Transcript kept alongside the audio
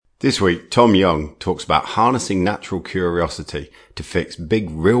This week, Tom Young talks about harnessing natural curiosity to fix big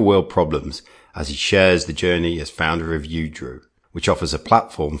real-world problems as he shares the journey as founder of UDrew, which offers a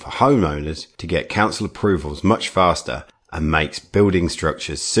platform for homeowners to get council approvals much faster and makes building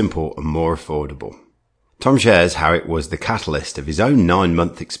structures simple and more affordable. Tom shares how it was the catalyst of his own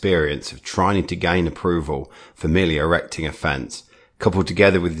 9-month experience of trying to gain approval for merely erecting a fence, coupled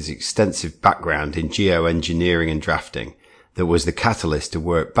together with his extensive background in geoengineering and drafting, that was the catalyst to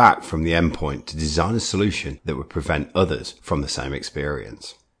work back from the endpoint to design a solution that would prevent others from the same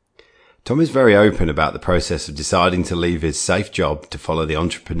experience. Tom is very open about the process of deciding to leave his safe job to follow the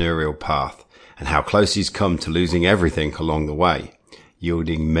entrepreneurial path and how close he's come to losing everything along the way,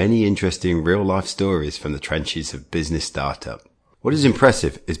 yielding many interesting real-life stories from the trenches of business startup. What is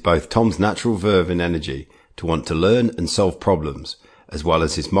impressive is both Tom's natural verve and energy to want to learn and solve problems, as well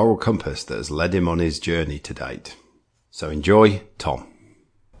as his moral compass that has led him on his journey to date. So enjoy, Tom.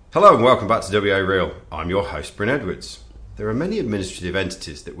 Hello and welcome back to WA Real. I'm your host, Bryn Edwards. There are many administrative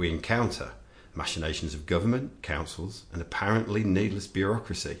entities that we encounter, machinations of government, councils, and apparently needless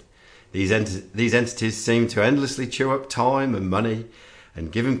bureaucracy. These entities seem to endlessly chew up time and money,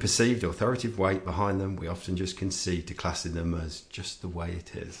 and given perceived authoritative weight behind them, we often just concede to classing them as just the way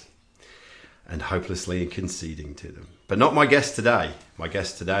it is, and hopelessly conceding to them. But not my guest today. My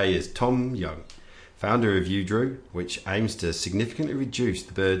guest today is Tom Young, founder of UDrew, which aims to significantly reduce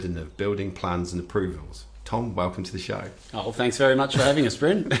the burden of building plans and approvals. Tom, welcome to the show. Oh, well, thanks very much for having us,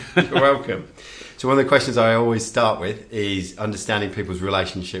 Bryn. You're welcome. So one of the questions I always start with is understanding people's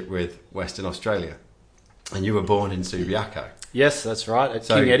relationship with Western Australia. And you were born in Subiaco. Yes, that's right, at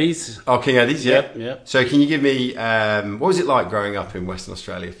King Eddie's. Oh, King Eddie's, yeah. Yep. So can you give me, what was it like growing up in Western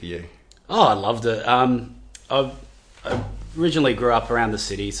Australia for you? Oh, I loved it. I originally grew up around the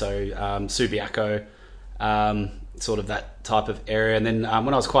city, so Subiaco, sort of that type of area. And then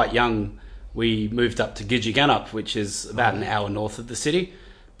when I was quite young, we moved up to Gidgegannup, which is about an hour north of the city.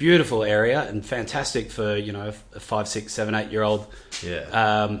 Beautiful area and fantastic for, a 5, 6, 7, 8-year-old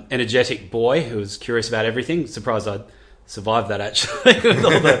energetic boy who was curious about everything. Surprised I'd survived that, actually, with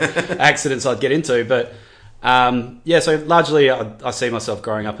all the accidents I'd get into. But so largely I see myself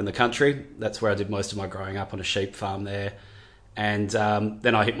growing up in the country. That's where I did most of my growing up, on a sheep farm there. And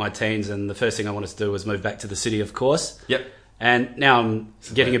then I hit my teens, and the first thing I wanted to do was move back to the city, of course. Yep. And now I'm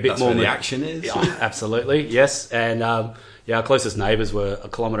getting a bit more... That's where the action is? Yeah, absolutely, yes. And our closest neighbours were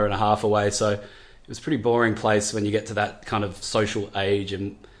 1.5 kilometres away, so it was a pretty boring place when you get to that kind of social age.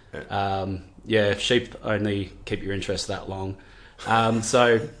 And sheep only keep your interest that long.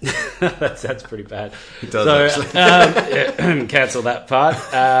 So that's pretty bad. It does, actually. Cancel that part.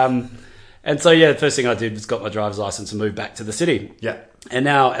 And so, the first thing I did was got my driver's license and moved back to the city. Yeah. And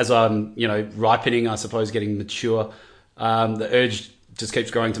now, as I'm, ripening, I suppose, getting mature, the urge just keeps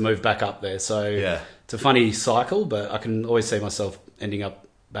growing to move back up there. So it's a funny cycle, but I can always see myself ending up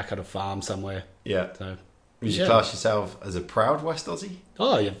back at a farm somewhere. Yeah. So, would you class yourself as a proud West Aussie?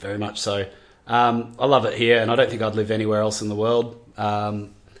 Oh, yeah, very much so. I love it here, and I don't think I'd live anywhere else in the world.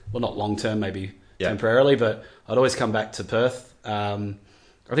 Well, not long term, maybe temporarily, but I'd always come back to Perth.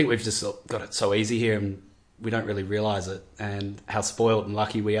 I think we've just got it so easy here, and we don't really realise it, and how spoiled and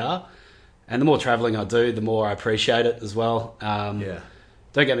lucky we are. And the more travelling I do, the more I appreciate it as well. Don't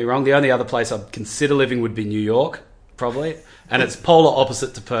get me wrong, the only other place I'd consider living would be New York, probably. And it's polar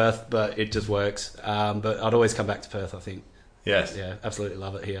opposite to Perth, but it just works. But I'd always come back to Perth, I think. Yes. Yeah, absolutely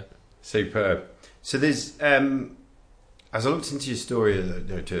love it here. Superb. So there's, as I looked into your story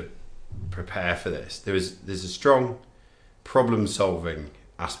to prepare for this, there's a strong problem-solving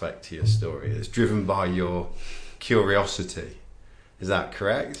aspect to your story. It's driven by your curiosity. Is that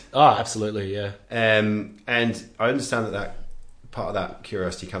correct? Oh, absolutely, yeah. And I understand that part of that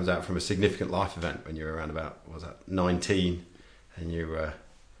curiosity comes out from a significant life event when you were around about, 19, and you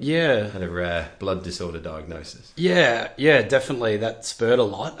had a rare blood disorder diagnosis. Yeah, definitely. That spurred a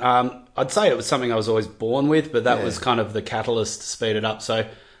lot. I'd say it was something I was always born with, but that was kind of the catalyst to speed it up. So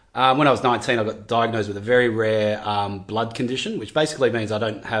when I was 19, I got diagnosed with a very rare blood condition, which basically means I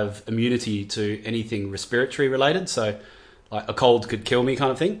don't have immunity to anything respiratory related. So like a cold could kill me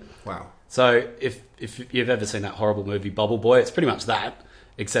kind of thing. Wow. So if you've ever seen that horrible movie Bubble Boy, it's pretty much that,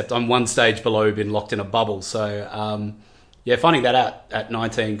 except I'm one stage below being locked in a bubble. So finding that out at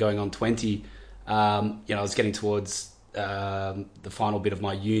 19 going on 20, I was getting towards the final bit of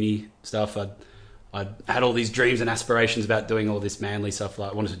my uni stuff. I had all these dreams and aspirations about doing all this manly stuff.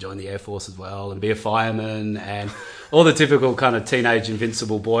 Like I wanted to join the Air Force as well and be a fireman and all the typical kind of teenage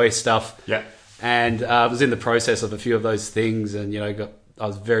invincible boy stuff. Yeah. And I was in the process of a few of those things, and I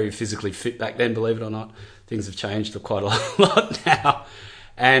was very physically fit back then, believe it or not. Things have changed quite a lot now.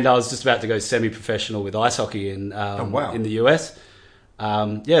 And I was just about to go semi-professional with ice hockey in in the US.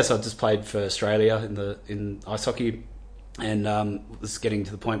 So I just played for Australia in ice hockey, and was getting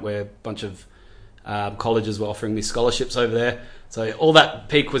to the point where a bunch of colleges were offering me scholarships over there. So all that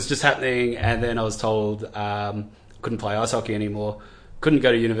peak was just happening, and then I was told couldn't play ice hockey anymore, couldn't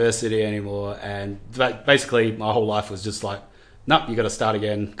go to university anymore, and basically my whole life was just like, nope, you got to start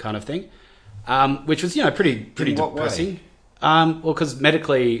again, kind of thing, which was pretty depressing. Well, because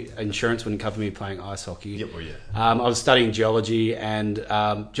medically insurance wouldn't cover me playing ice hockey. I was studying geology, and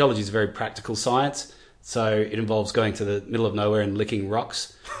geology is a very practical science, so it involves going to the middle of nowhere and licking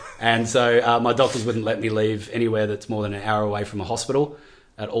rocks. And so my doctors wouldn't let me leave anywhere that's more than an hour away from a hospital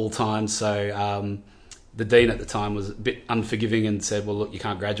at all times. So the dean at the time was a bit unforgiving and said, well, look, you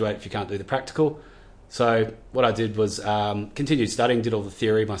can't graduate if you can't do the practical. So what I did was continued studying, did all the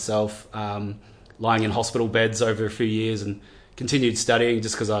theory myself, lying in hospital beds over a few years, and continued studying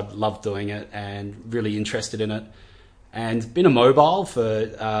just because I loved doing it and really interested in it. And been immobile for,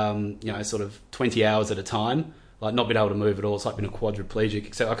 sort of 20 hours at a time, like not been able to move at all. It's like being a quadriplegic,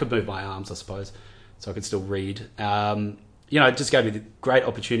 except I could move my arms, I suppose, so I could still read. It just gave me the great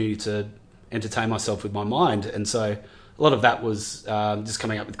opportunity to entertain myself with my mind. And so a lot of that was just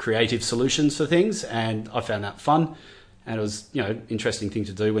coming up with creative solutions for things, and I found that fun. And it was, interesting thing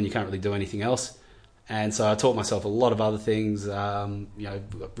to do when you can't really do anything else. And so I taught myself a lot of other things, got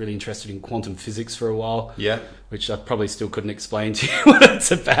really interested in quantum physics for a while, which I probably still couldn't explain to you what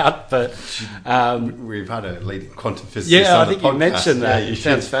it's about. But we've had a leading quantum physicist on I think you mentioned that. It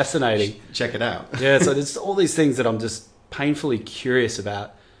sounds fascinating. Check it out. So there's all these things that I'm just painfully curious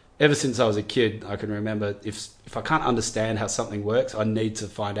about. Ever since I was a kid, I can remember if I can't understand how something works, I need to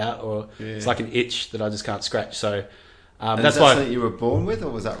find out, or it's like an itch that I just can't scratch. So that's why something you were born with,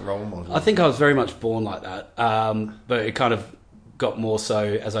 or was that role model? I think I was very much born like that, but it kind of got more so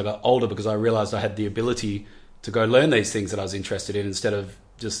as I got older, because I realised I had the ability to go learn these things that I was interested in instead of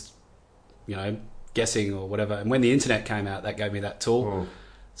just, guessing or whatever. And when the internet came out, that gave me that tool. Oh.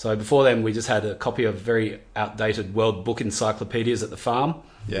 So before then, we just had a copy of very outdated World Book encyclopedias at the farm.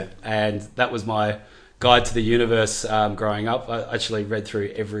 Yeah. And that was my guide to the universe growing up. I actually read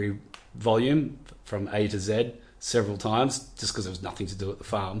through every volume from A to Z several times just because there was nothing to do at the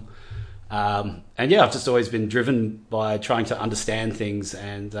farm. I've just always been driven by trying to understand things,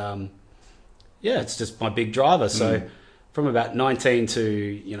 and it's just my big driver. So from about 19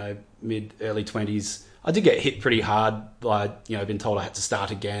 to, mid-early 20s, I did get hit pretty hard by, being told I had to start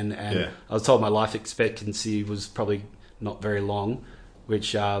again. And I was told my life expectancy was probably not very long,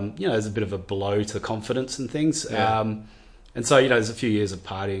 which, is a bit of a blow to confidence and things. Yeah. And so, there's a few years of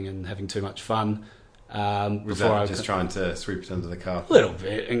partying and having too much fun. Was that just trying to sweep it under the carpet? A little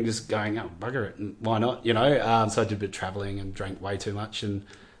bit, and just going, oh, bugger it, and why not, So I did a bit of travelling and drank way too much, and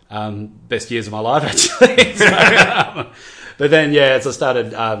best years of my life, actually. But then, as I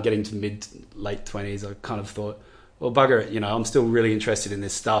started getting to late 20s, I kind of thought, well, bugger it, I'm still really interested in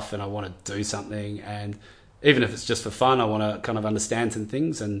this stuff, and I want to do something, and even if it's just for fun, I want to kind of understand some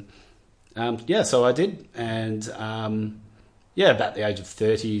things. And so I did. And about the age of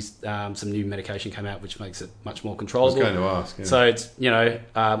 30, some new medication came out, which makes it much more controllable. I was going to ask. Yeah. So it's,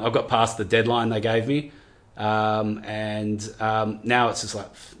 I've got past the deadline they gave me. Now it's just like,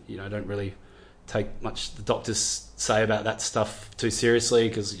 I don't really take much the doctors say about that stuff too seriously,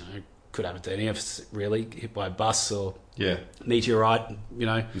 because, could happen to any of us, really, hit by a bus or meteorite,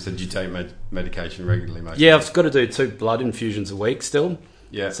 You said you take medication regularly, mate? Yeah, I've got to do 2 blood infusions a week still.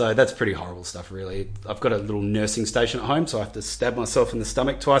 Yeah. So that's pretty horrible stuff, really. I've got a little nursing station at home, so I have to stab myself in the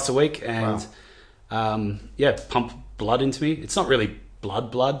stomach twice a week and, pump blood into me. It's not really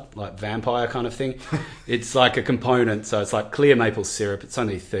blood, like vampire kind of thing. It's like a component, so it's like clear maple syrup. It's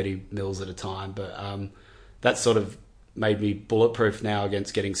only 30 mils at a time, but that sort of made me bulletproof now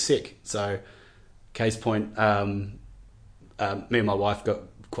against getting sick. So, case point, me and my wife got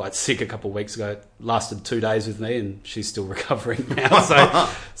quite sick a couple of weeks ago. It lasted 2 days with me, and she's still recovering now.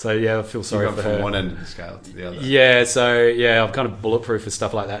 So I feel sorry for her. From one end of the scale to the other. Yeah, so I'm kind of bulletproof for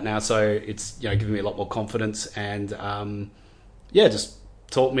stuff like that now. So it's giving me a lot more confidence, and just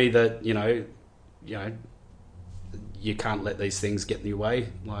taught me that you can't let these things get in your way.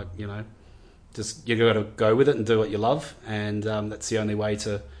 Like just you got to go with it and do what you love, and that's the only way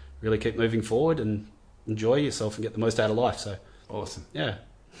to really keep moving forward and enjoy yourself and get the most out of life. So awesome. Yeah.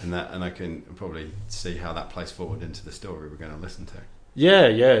 And I can probably see how that plays forward into the story we're going to listen to. Yeah.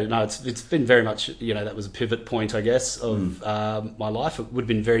 No, it's been very much, that was a pivot point, I guess, of my life. It would have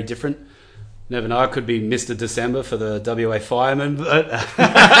been very different. Never know, I could be Mr. December for the WA Firemen, but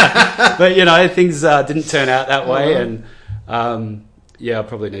things didn't turn out that way. And Yeah, I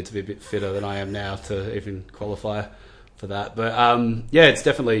probably need to be a bit fitter than I am now to even qualify for that. But yeah, it's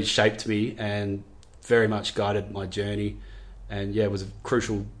definitely shaped me and very much guided my journey. And yeah, it was a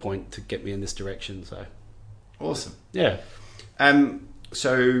crucial point to get me in this direction. So awesome. Yeah.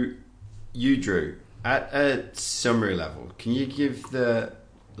 So you, Drew, at a summary level, can you give the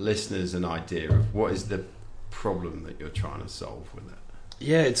listeners an idea of what is the problem that you're trying to solve with it?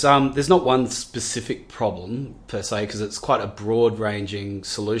 Yeah, it's there's not one specific problem per se, because it's quite a broad-ranging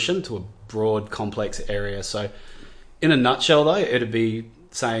solution to a broad, complex area. So in a nutshell, though, it'd be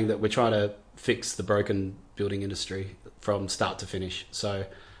saying that we're trying to fix the broken building industry from start to finish. So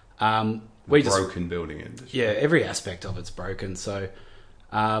broken building industry. Yeah, every aspect of it's broken. So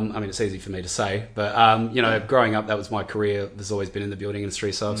I mean, it's easy for me to say, but you know, growing up, that was my career. There's always been in the building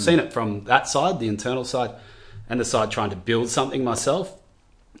industry, so I've seen it from that side, the internal side, and the side trying to build something myself.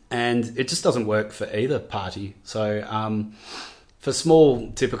 And it just doesn't work for either party. So for small,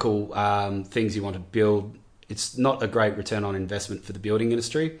 typical things you want to build, it's not a great return on investment for the building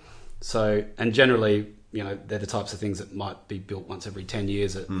industry. So, and generally, you know, they're the types of things that might be built once every 10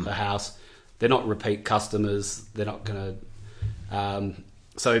 years at a house. They're not repeat customers. They're not going to...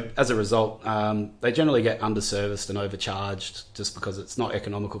 so as a result, they generally get underserviced and overcharged just because it's not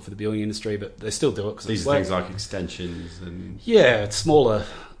economical for the building industry, but they still do it. These are things like extensions and... Yeah, it's smaller...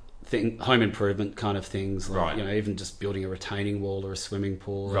 home improvement kind of things, like, right. You know, even just building a retaining wall or a swimming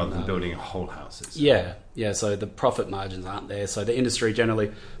pool, rather than building a whole house. Yeah. So the profit margins aren't there. So the industry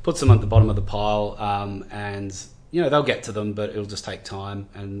generally puts them at the bottom of the pile, and you know, they'll get to them, but it'll just take time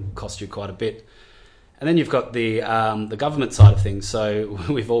and cost you quite a bit. And then you've got the government side of things. So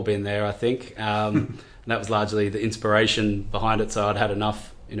we've all been there, I think, and that was largely the inspiration behind it. So I'd had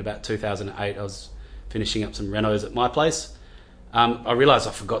enough in about 2008. I was finishing up some renos at my place. I realised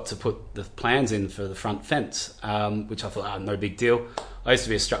I forgot to put the plans in for the front fence, which I thought, no big deal. I used to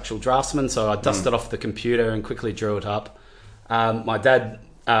be a structural draftsman, so I dusted off the computer and quickly drew it up. My dad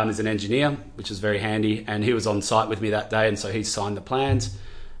is an engineer, which is very handy, and he was on site with me that day, and so he signed the plans,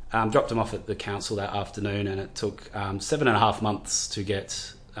 dropped them off at the council that afternoon, and it took 7.5 months to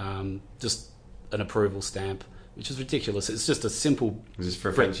get just an approval stamp, which is ridiculous. It's just a simple... Was this for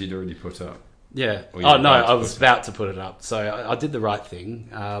a fence you'd already put up? Yeah. Oh, no, I was about to put it up. So I did the right thing,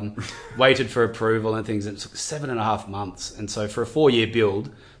 waited for approval and things, and it took 7.5 months. And so for a 4-year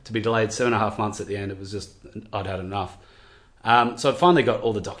build, to be delayed 7.5 months at the end, it was just, I'd had enough. So I finally got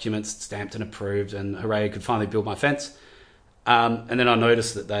all the documents stamped and approved, and hooray, could finally build my fence. And then I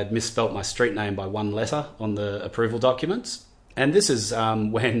noticed that they'd misspelt my street name by 1 letter on the approval documents. And this is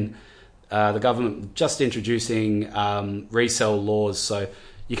when the government was just introducing resale laws. So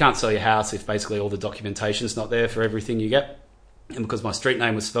you can't sell your house if basically all the documentation's not there for everything you get. And because my street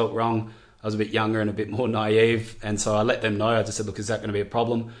name was spelt wrong, I was a bit younger and a bit more naive. And so I let them know. I just said, look, is that going to be a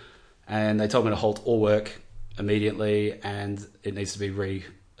problem? And they told me to halt all work immediately, and it needs to be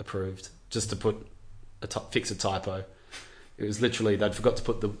re-approved just to put fix a typo. It was literally, they'd forgot to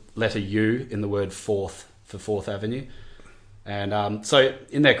put the letter U in the word fourth for 4th Avenue. And so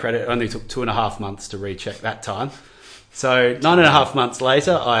in their credit, it only took 2.5 months to recheck that time. So 9.5 months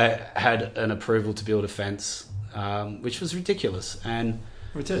later, I had an approval to build a fence, which was ridiculous. And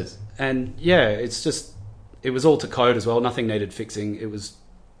it is. And yeah, it's just, it was all to code as well. Nothing needed fixing. It was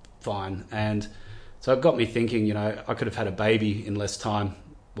fine. And so it got me thinking, you know, I could have had a baby in less time.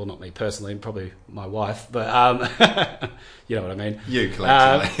 Well, not me personally, probably my wife, but you know what I mean. You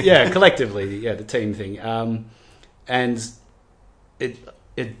collectively. Yeah, collectively. Yeah, the team thing. And I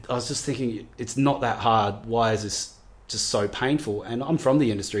was just thinking, it's not that hard. Why is this just so painful? And I'm from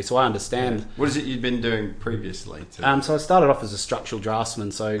the industry, so I understand. Yeah. What is it you'd been doing previously? So I started off as a structural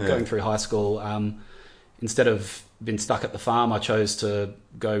draftsman. So going through high school, instead of being stuck at the farm, I chose to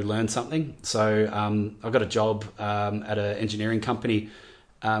go learn something. So I got a job at an engineering company,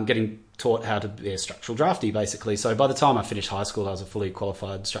 getting taught how to be a structural drafty, basically. So by the time I finished high school, I was a fully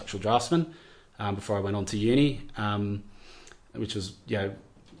qualified structural draftsman before I went on to uni, which was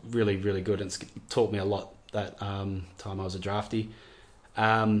really, really good, and it's taught me a lot that time I was a drafty.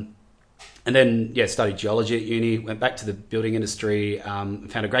 And then, studied geology at uni, went back to the building industry,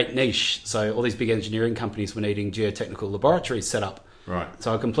 found a great niche. So all these big engineering companies were needing geotechnical laboratories set up. Right.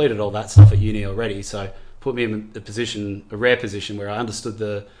 So I completed all that stuff at uni already. So put me in a rare position where I understood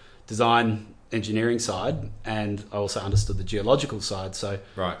the design engineering side, and I also understood the geological side. So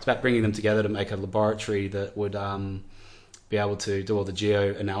it's about bringing them together to make a laboratory that would be able to do all the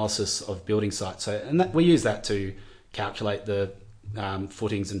geo analysis of building sites. So, and we use that to calculate the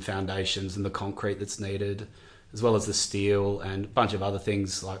footings and foundations and the concrete that's needed, as well as the steel and a bunch of other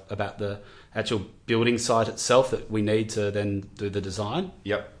things like about the actual building site itself that we need to then do the design.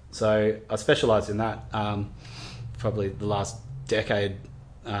 Yep. So I specialised in that. Probably the last decade,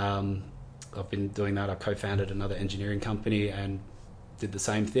 I've been doing that. I co-founded another engineering company and did the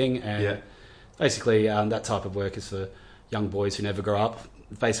same thing. And basically, that type of work is for young boys who never grow up.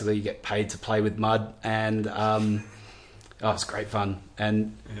 Basically, you get paid to play with mud, and it's great fun.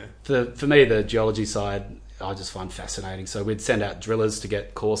 And for me, the geology side, I just find fascinating. So we'd send out drillers to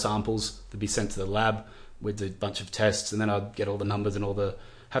get core samples to be sent to the lab. We'd do a bunch of tests, and then I'd get all the numbers and go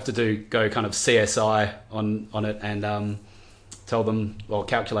kind of CSI on it and tell them,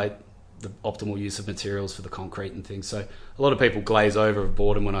 calculate the optimal use of materials for the concrete and things. So a lot of people glaze over of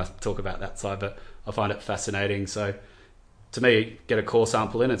boredom when I talk about that side, but I find it fascinating. So to me, get a core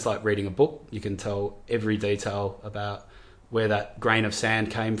sample in, it's like reading a book. You can tell every detail about where that grain of sand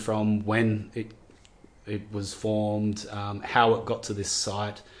came from, when it was formed, how it got to this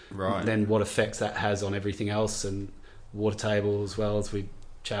site, right? Then what effects that has on everything else, and water table as well, as we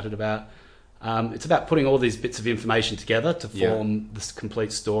chatted about. It's about putting all these bits of information together to form this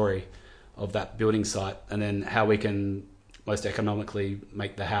complete story of that building site, and then how we can most economically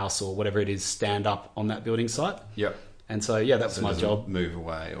make the house or whatever it is stand up on that building site. Yep. And so that's my job. Move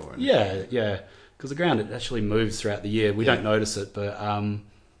away or anything. Yeah. Because the ground, it actually moves throughout the year. We don't notice it, but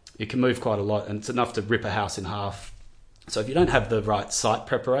it can move quite a lot, and it's enough to rip a house in half. So if you don't have the right site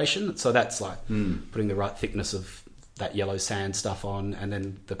preparation, so that's like putting the right thickness of that yellow sand stuff on, and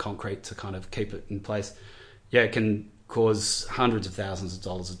then the concrete to kind of keep it in place. Yeah, it can cause hundreds of thousands of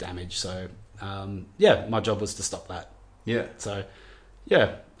dollars of damage. So my job was to stop that. Yeah. So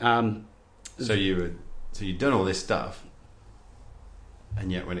So you'd done all this stuff,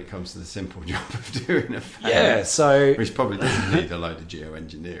 and yet when it comes to the simple job of doing a fan, which probably doesn't need a load of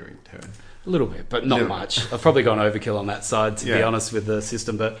geoengineering to it. A little bit, but not much. I've probably gone overkill on that side, to be honest, with the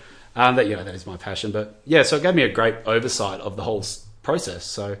system. But that is my passion. But so it gave me a great oversight of the whole process.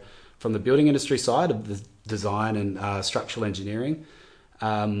 So from the building industry side of the design and structural engineering,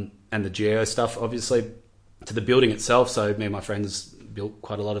 and the geo stuff, obviously, to the building itself. So me and my friends built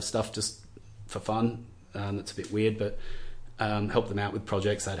quite a lot of stuff just for fun. That's a bit weird, but helped them out with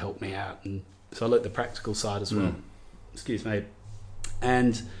projects. They'd help me out, and so I learnt the practical side as well. Excuse me.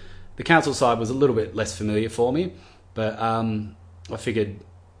 And the council side was a little bit less familiar for me, but I figured,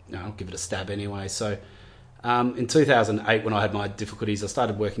 I'll give it a stab anyway. So in 2008, when I had my difficulties, I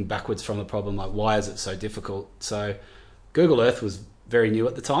started working backwards from the problem, like why is it so difficult? So Google Earth was very new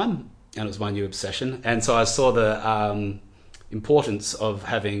at the time, and it was my new obsession. And so I saw the importance of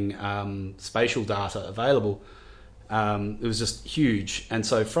having spatial data available. It was just huge. And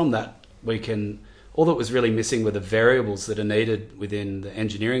so from that, all that was really missing were the variables that are needed within the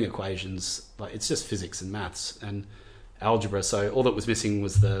engineering equations. Like, it's just physics and maths and algebra. So all that was missing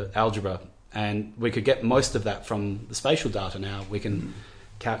was the algebra. And we could get most of that from the spatial data now. We can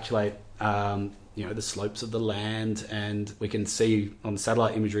calculate, the slopes of the land, and we can see on the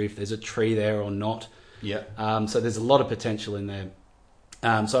satellite imagery if there's a tree there or not. Yeah. So there's a lot of potential in there.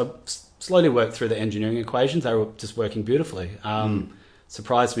 So I slowly worked through the engineering equations. They were just working beautifully.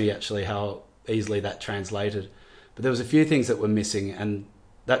 Surprised me actually how easily that translated. But there was a few things that were missing, and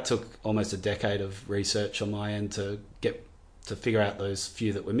that took almost a decade of research on my end to figure out those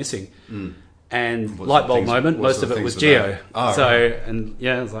few that were missing. And light bulb moment, most of it was geo. I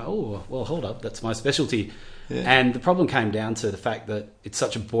was like, oh, well, hold up, that's my specialty. Yeah. And the problem came down to the fact that it's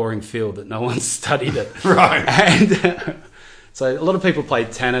such a boring field that no one's studied it. Right. And so a lot of people play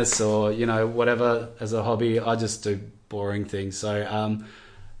tennis or, whatever as a hobby. I just do boring things. So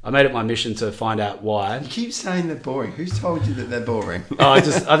I made it my mission to find out why. You keep saying they're boring. Who's told you that they're boring? I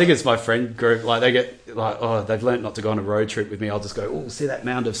think it's my friend group. Like, they get like, they've learnt not to go on a road trip with me. I'll just go, see that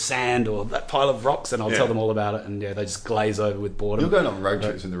mound of sand or that pile of rocks, and I'll tell them all about it. And they just glaze over with boredom. You're going on road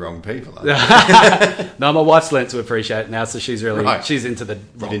trips with the wrong people. No, my wife's learnt to appreciate it now, so she's really she's into the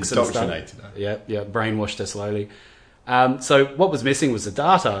rocks and stuff. Yeah, brainwashed her slowly. So what was missing was the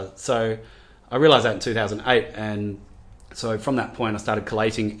data. So I realised that in 2008, and so from that point, I started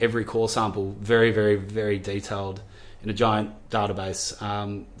collating every core sample, very, very, very detailed, in a giant database,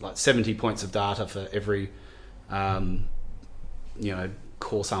 like 70 points of data for every,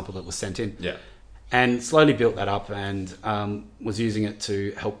 core sample that was sent in. Yeah. And slowly built that up, and was using it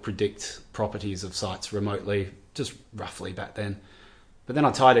to help predict properties of sites remotely, just roughly back then. But then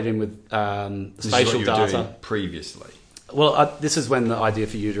I tied it in with the spatial data. data. Doing previously. Well, this is when the idea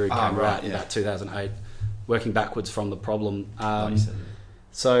for Uduru came about, about 2008. Working backwards from the problem.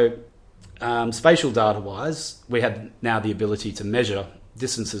 Spatial data-wise, we had now the ability to measure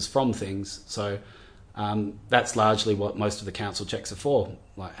distances from things. So That's largely what most of the council checks are for,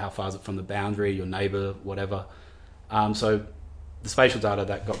 like how far is it from the boundary, your neighbour, whatever. So the spatial data,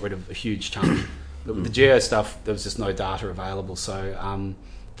 that got rid of a huge chunk. But with the geo stuff, there was just no data available. So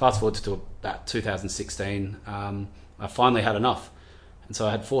fast forward to about 2016, I finally had enough. And so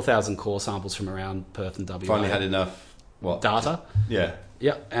I had 4,000 core samples from around Perth and WA. Finally had enough what? Data. Yeah.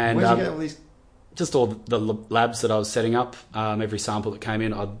 Yeah. And where did you get all these? Just all the labs that I was setting up. Every sample that came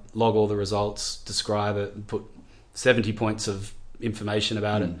in, I'd log all the results, describe it, and put 70 points of information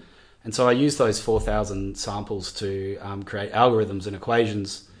about it. And so I used those 4,000 samples to create algorithms and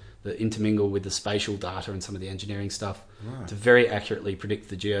equations that intermingle with the spatial data and some of the engineering stuff to very accurately predict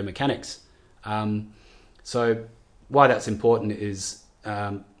the geomechanics. So why that's important is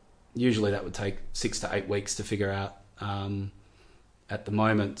usually that would take 6 to 8 weeks to figure out at the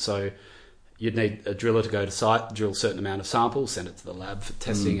moment. So you'd need a driller to go to site, drill a certain amount of samples, send it to the lab for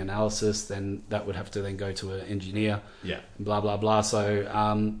testing, analysis. Then that would have to then go to an engineer. Yeah. Blah blah blah.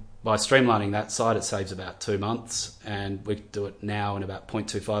 So by streamlining that side, it saves about 2 months, and we do it now in about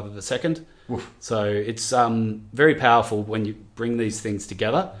 0.25 of a second. Oof. So it's very powerful when you bring these things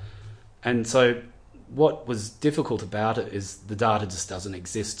together. And so what was difficult about it is the data just doesn't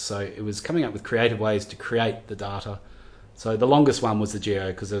exist. So it was coming up with creative ways to create the data. So the longest one was the geo,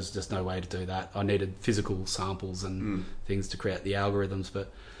 because there was just no way to do that. I needed physical samples and things to create the algorithms.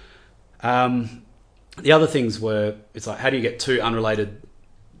 But the other things were, it's like, how do you get two unrelated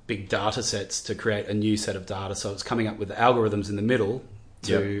big data sets to create a new set of data? So it's coming up with the algorithms in the middle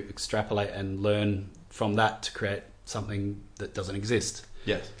to extrapolate and learn from that to create something that doesn't exist.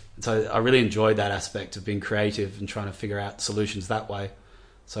 Yes. And so I really enjoyed that aspect of being creative and trying to figure out solutions that way.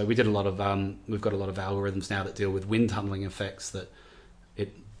 So we did a lot of, we've got a lot of algorithms now that deal with wind tunneling effects, that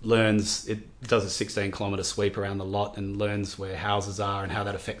it learns, it does a 16 kilometre sweep around the lot and learns where houses are and how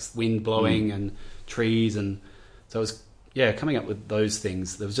that affects wind blowing and trees. And so it was, coming up with those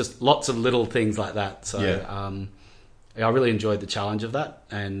things. There was just lots of little things like that. So I really enjoyed the challenge of that.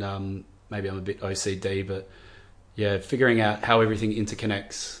 And maybe I'm a bit OCD, but figuring out how everything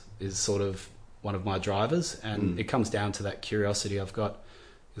interconnects is sort of one of my drivers. And it comes down to that curiosity I've got.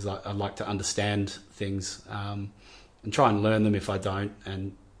 Is I'd like to understand things and try and learn them if I don't.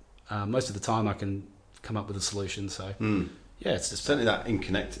 And most of the time I can come up with a solution. So, it's just... Certainly that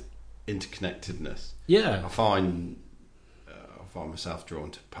interconnectedness. Yeah. I find myself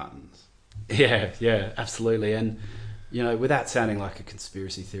drawn to patterns. Yeah, absolutely. And, without sounding like a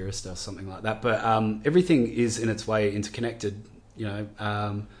conspiracy theorist or something like that, but everything is in its way interconnected,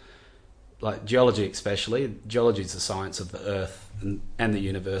 like geology especially. Geology is the science of the Earth and the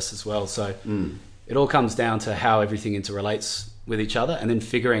universe as well. So it all comes down to how everything interrelates with each other, and then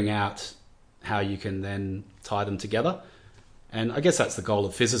figuring out how you can then tie them together. And I guess that's the goal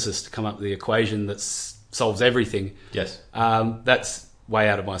of physicists, to come up with the equation that solves everything. Yes. That's way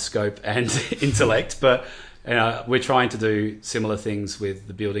out of my scope and intellect, but we're trying to do similar things with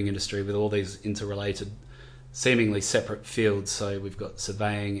the building industry, with all these interrelated, seemingly separate fields. So we've got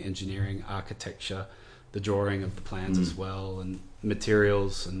surveying, engineering, architecture, the drawing of the plans as well, and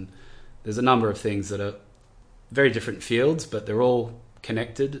materials, and there's a number of things that are very different fields, but they're all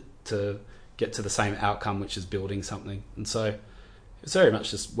connected to get to the same outcome, which is building something. And so it's very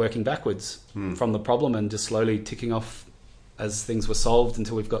much just working backwards from the problem and just slowly ticking off as things were solved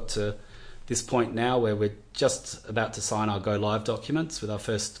until we've got to this point now where we're just about to sign our go live documents with our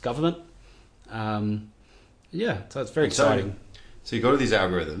first government. So it's very exciting. So you've got all these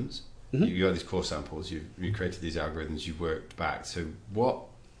algorithms, you've got these core samples, you've created these algorithms, you've worked back. So what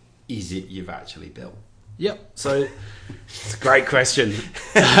is it you've actually built? Yep. So it's a great question.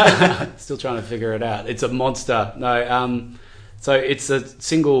 Still trying to figure it out. It's a monster. So it's a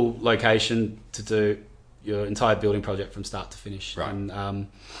single location to do your entire building project from start to finish. Right. And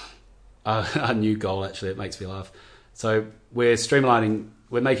a new goal, actually, it makes me laugh. So we're streamlining,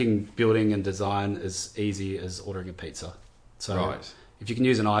 we're making building and design as easy as ordering a pizza. So if you can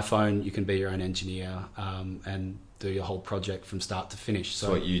use an iPhone, you can be your own engineer and do your whole project from start to finish.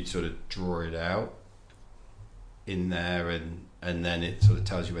 So you'd sort of draw it out in there, and then it sort of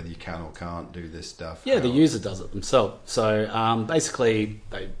tells you whether you can or can't do this stuff. Yeah, the user does it themselves. So basically,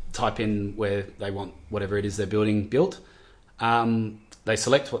 they type in where they want whatever it is they're building built. They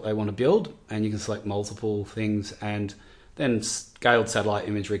select what they want to build, and you can select multiple things, and then scaled satellite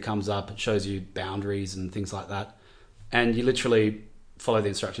imagery comes up. It shows you boundaries and things like that, and you literally follow the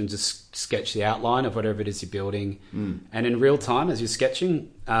instructions, just sketch the outline of whatever it is you're building. And in real time, as you're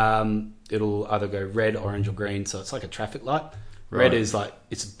sketching, it'll either go red, orange, or green. So it's like a traffic light. Red is like,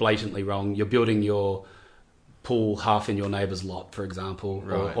 it's blatantly wrong. You're building your pull half in your neighbour's lot, for example,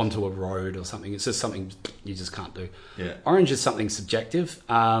 Right. or onto a road or something. It's just something you just can't do. Yeah. Orange is something subjective,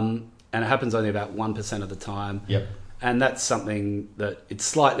 and it happens only about 1% of the time. Yep. And that's something that it's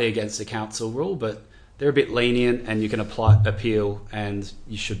slightly against the council rule, but they're a bit lenient, and you can appeal, and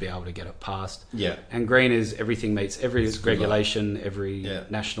you should be able to get it passed. Yeah. And green is everything meets every It's good regulation, every Yeah.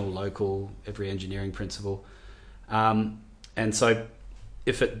 national, local, every engineering principle. And so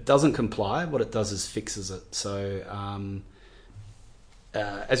if it doesn't comply, what it does is fixes it. So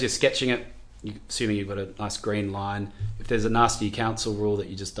as you're sketching it, assuming you've got a nice green line, if there's a nasty council rule that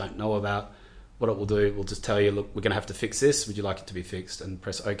you just don't know about, what it will do, it will just tell you, look, we're going to have to fix this. Would you like it to be fixed? And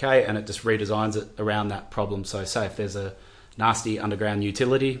press OK, and it just redesigns it around that problem. So say if there's a nasty underground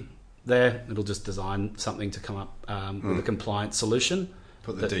utility there, it'll just design something to come up with a compliant solution.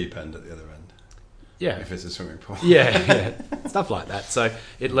 Put the deep end at the other end. Yeah. If it's a swimming pool. Yeah, stuff like that. So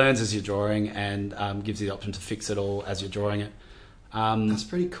it learns as you're drawing and gives you the option to fix it all as you're drawing it. That's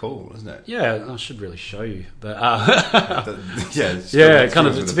pretty cool, isn't it? Yeah, I should really show you, but Yeah, kind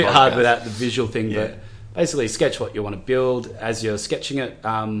of. It's a bit hard without the visual thing, Yeah. but basically, sketch what you want to build. As you're sketching it,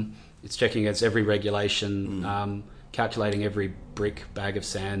 it's checking against every regulation, calculating every brick, bag of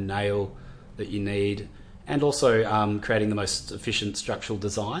sand, nail that you need, and also creating the most efficient structural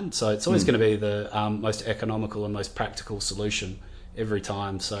design. So it's always going to be the most economical and most practical solution every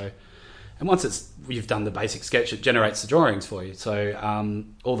time. So. And once you've done the basic sketch, it generates the drawings for you. So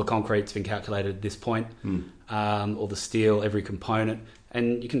all the concrete's been calculated at this point, all the steel, every component,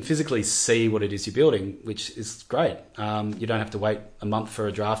 and you can physically see what it is you're building, which is great. You don't have to wait a month for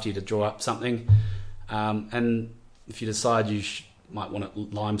a drafty to draw up something. And if you decide you might want it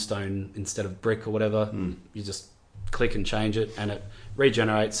limestone instead of brick or whatever, you just click and change it, and it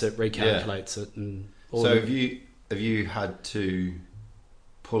regenerates it, recalculates it. And all so have you had to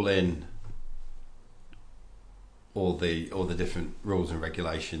pull in all the different rules and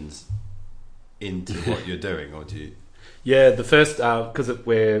regulations into what you're doing, or do you? Yeah, the first, because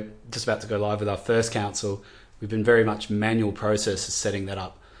we're just about to go live with our first council, we've been very much manual process of setting that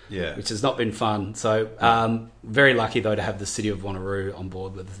up, which has not been fun. So very lucky, though, to have the City of Wanneroo on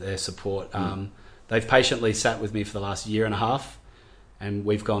board with their support. They've patiently sat with me for the last year and a half, and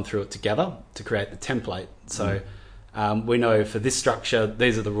we've gone through it together to create the template. So we know for this structure,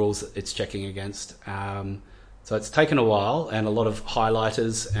 these are the rules that it's checking against. So it's taken a while, and a lot of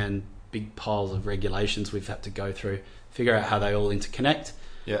highlighters and big piles of regulations we've had to go through, figure out how they all interconnect.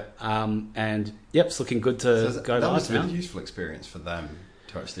 Yeah. And it's looking good to go live now. That must have been a useful experience for them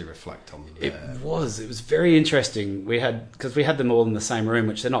to actually reflect on. It was very interesting. Because we had them all in the same room,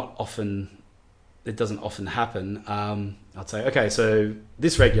 which it doesn't often happen. I'd say, okay, so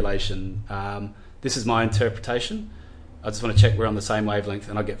this regulation, this is my interpretation. I just want to check we're on the same wavelength,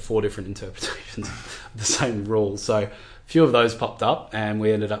 and I get 4 different interpretations of the same rule. So a few of those popped up, and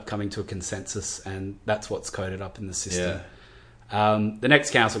we ended up coming to a consensus, and that's what's coded up in the system. Yeah. The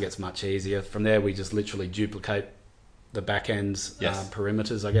next council gets much easier. From there, we just literally duplicate the back end's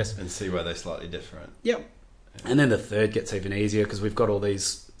perimeters, I guess. And see where they're slightly different. Yep. And then the third gets even easier, because we've got all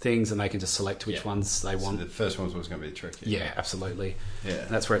these things, and they can just select which ones they want. So the first one's always going to be tricky. Yeah, absolutely. Yeah. And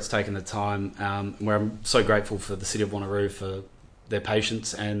that's where it's taken the time. Where I'm so grateful for the City of Wanneroo for their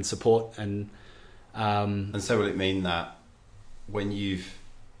patience and support. And so will it mean that when you've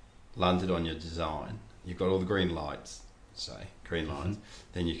landed on your design, you've got all the green lights, green lines,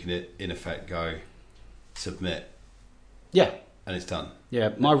 then you can in effect go submit. Yeah. And it's done.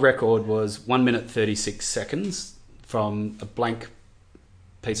 Yeah, my record was 1 minute 36 seconds from a blank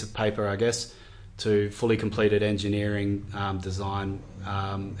piece of paper, I guess, to fully completed engineering, design,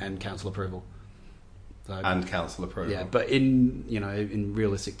 and council approval. And council approval. Yeah, but in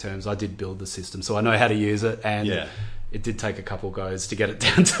realistic terms, I did build the system, so I know how to use it, and it did take a couple goes to get it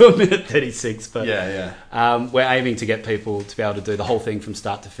down to 1 minute 36. But we're aiming to get people to be able to do the whole thing from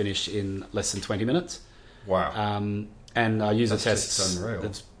start to finish in less than 20 minutes. Wow. And our user That's tests, just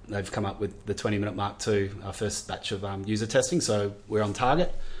unreal. they've come up with the 20-minute mark too, our first batch of user testing, so we're on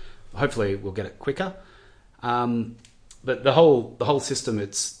target. Hopefully we'll get it quicker. But the whole system,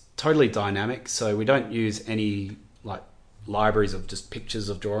 it's totally dynamic, so we don't use any libraries of just pictures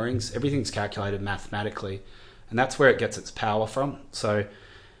of drawings. Everything's calculated mathematically, and that's where it gets its power from. So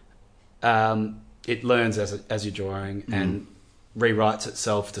it learns as you're drawing and rewrites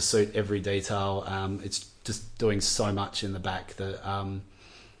itself to suit every detail. It's just doing so much in the back that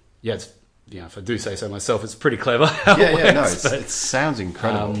it's, if I do say so myself, it's pretty clever. It sounds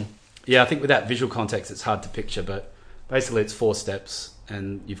incredible. I think without visual context, it's hard to picture, but basically it's 4 steps,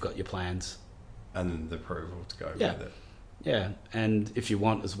 and you've got your plans and the approval to go with it. Yeah, and if you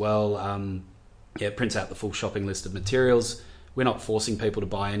want as well, it prints out the full shopping list of materials. We're not forcing people to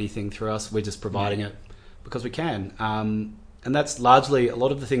buy anything through us. We're just providing it because we can. And that's largely a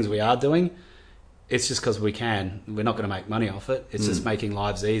lot of the things we are doing. It's just because we can. We're not going to make money off it. It's just making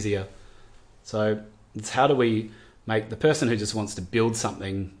lives easier. So it's how do we make the person who just wants to build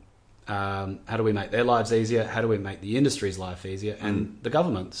something, how do we make their lives easier? How do we make the industry's life easier? And the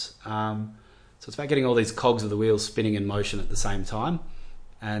government's. So it's about getting all these cogs of the wheels spinning in motion at the same time.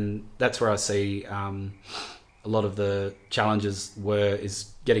 And that's where I see a lot of the challenges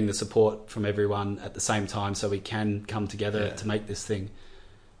is getting the support from everyone at the same time so we can come together to make this thing.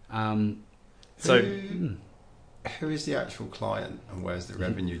 Who is the actual client and where's the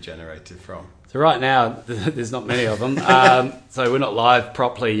revenue generated from? So right now, there's not many of them. So we're not live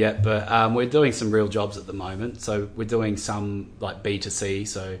properly yet, but we're doing some real jobs at the moment. So we're doing some like B2C,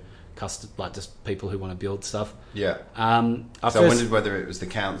 so like just people who want to build stuff. Yeah. I wondered whether it was the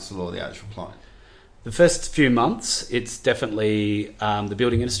council or the actual client. The first few months, it's definitely the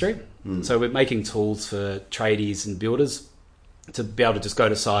building industry. So we're making tools for tradies and builders to be able to just go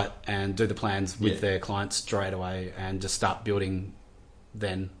to site and do the plans with their clients straight away and just start building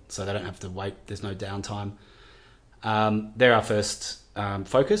then, so they don't have to wait. There's no downtime. They're our first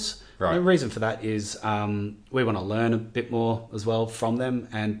focus. Right. The reason for that is we want to learn a bit more as well from them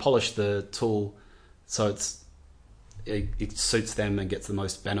and polish the tool so it suits them and gets the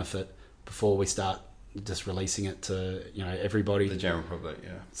most benefit before we start just releasing it to everybody, the general public.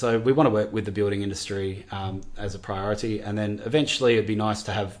 Yeah. So we want to work with the building industry as a priority, and then eventually it'd be nice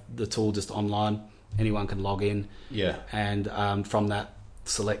to have the tool just online. Anyone can log in. Yeah. And from that,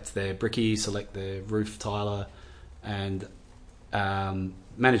 select their brickie, select their roof tiler, and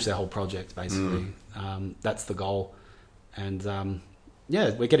manage their whole project basically. That's the goal, and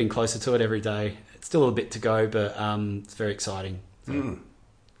we're getting closer to it every day. It's still a bit to go, but it's very exciting. So.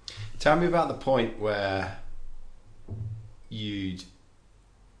 Tell me about the point where you'd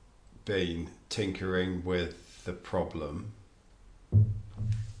been tinkering with the problem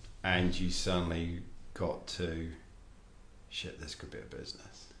and you suddenly got to, shit, this could be a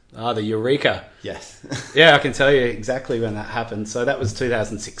business. The eureka. Yes. Yeah, I can tell you exactly when that happened. So that was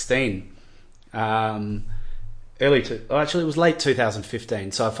 2016. It was late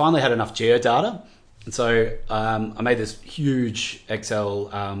 2015. So I finally had enough geodata. And so I made this huge Excel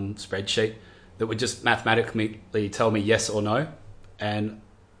spreadsheet that would just mathematically tell me yes or no. And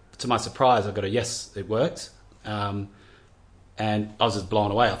to my surprise, I got a yes, it worked. And I was just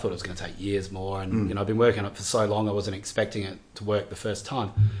blown away. I thought it was going to take years more. And I've been working on it for so long, I wasn't expecting it to work the first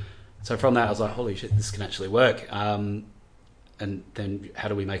time. So from that, I was like, holy shit, this can actually work. And then how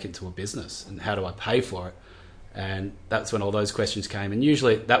do we make it into a business? And how do I pay for it? And that's when all those questions came. And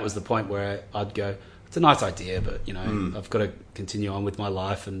usually that was the point where I'd go, it's a nice idea, but I've got to continue on with my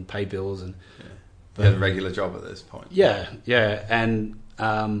life and pay bills. And you had a regular job at this point. Yeah. And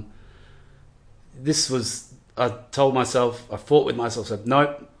this was, I fought with myself, said,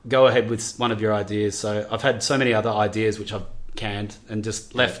 nope, go ahead with one of your ideas. So I've had so many other ideas which I've canned and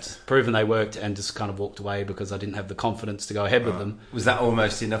just left, proven they worked, and just kind of walked away because I didn't have the confidence to go ahead with them. Was that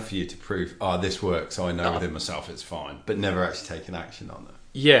almost enough for you to prove, this works, so I know within myself it's fine, but never actually taken action on it?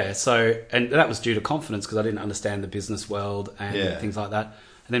 Yeah, and that was due to confidence because I didn't understand the business world and things like that.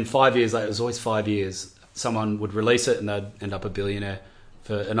 And then 5 years later, it was always 5 years, someone would release it and they'd end up a billionaire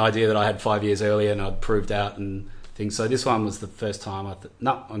for an idea that I had 5 years earlier and I'd proved out and things. So this one was the first time I thought,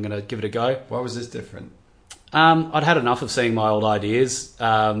 no, I'm going to give it a go. Why was this different? I'd had enough of seeing my old ideas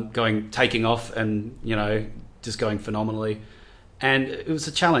taking off and, just going phenomenally. And it was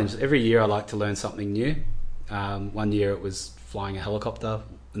a challenge. Every year I like to learn something new. 1 year it was flying a helicopter.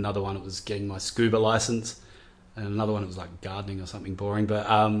 Another one it was getting my scuba license. And another one it was like gardening or something boring. But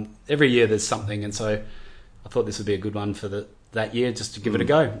every year there's something. And so I thought this would be a good one for that year, just to give it a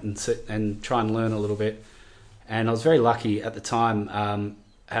go and sit and try and learn a little bit. And I was very lucky at the time.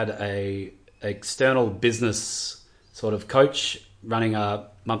 Had a external business sort of coach running our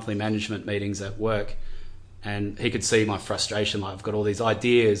monthly management meetings at work, and he could see my frustration. Like, I've got all these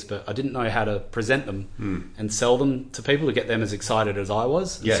ideas, but I didn't know how to present them and sell them to people to get them as excited as I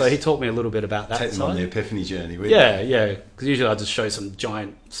was. Yes. So he taught me a little bit about that. Take them on the epiphany journey with Yeah. Because usually I just show some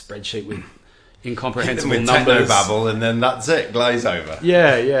giant spreadsheet with incomprehensible with numbers, technobabble, and then that's it, glaze over.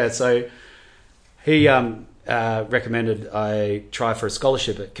 Yeah. So he recommended I try for a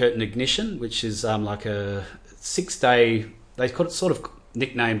scholarship at Curtin Ignition, which is like a 6-day. They sort of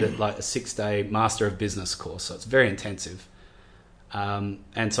nicknamed it like a 6-day Master of Business course, so it's very intensive.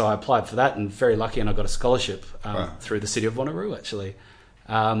 And so I applied for that, and very lucky, and I got a scholarship through the City of Wanneroo actually.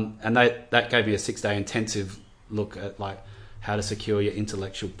 And that gave me a 6-day intensive look at like how to secure your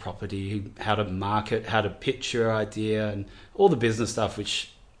intellectual property, how to market, how to pitch your idea, and all the business stuff,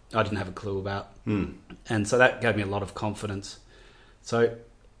 which I didn't have a clue about. And so that gave me a lot of confidence. So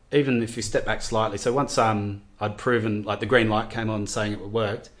even if you step back slightly, so once I'd proven, like the green light came on saying it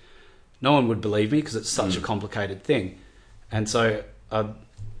worked, no one would believe me because it's such a complicated thing. And so I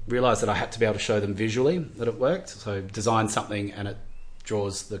realised that I had to be able to show them visually that it worked. So design something and it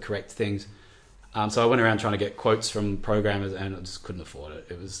draws the correct things. So I went around trying to get quotes from programmers and I just couldn't afford it.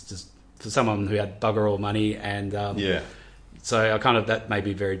 It was just for someone who had bugger all money. And so that made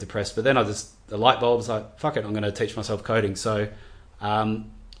me very depressed. But then the light bulb was like, fuck it, I'm going to teach myself coding. So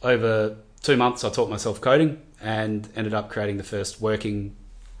over 2 months, I taught myself coding and ended up creating the first working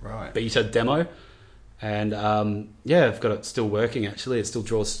beta demo. And I've got it still working actually. It still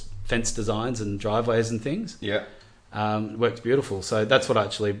draws fence designs and driveways and things. Yeah. It worked beautiful. So that's what I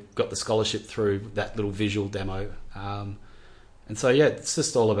actually got the scholarship through, that little visual demo. And so, it's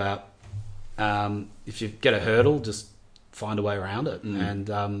just all about if you get a hurdle, just find a way around it.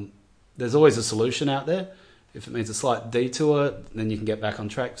 And there's always a solution out there. If it means a slight detour, then you can get back on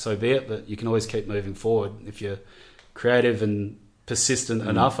track, so be it. But you can always keep moving forward if you're creative and persistent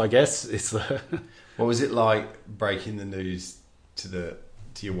enough, I guess. It's the What was it like breaking the news to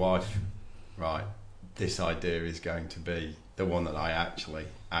your wife? Right, this idea is going to be the one that I actually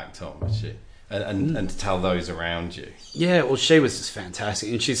act on, was she? And to tell those around you. Yeah, well, she was just fantastic,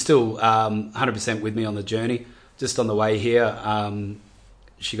 and she's still 100% with me on the journey. Just on the way here,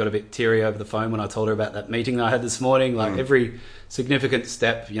 she got a bit teary over the phone when I told her about that meeting that I had this morning. Like every significant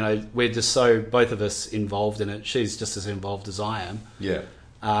step, we're just so, both of us, involved in it. She's just as involved as I am. Yeah.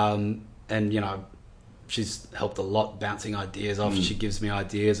 And she's helped a lot bouncing ideas off. She gives me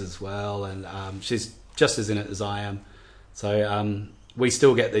ideas as well, and she's just as in it as I am. So we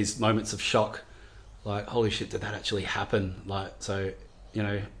still get these moments of shock, like, holy shit, did that actually happen? Like, so,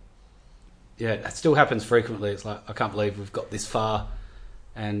 it still happens frequently. It's like, I can't believe we've got this far.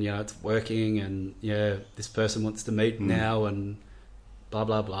 And it's working, and this person wants to meet now, and blah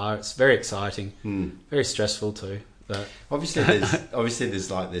blah blah. It's very exciting, very stressful too. But obviously,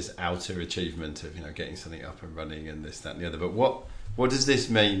 there's like this outer achievement of getting something up and running and this, that, and the other. But what does this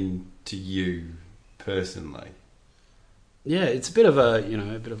mean to you personally? Yeah, it's a bit of a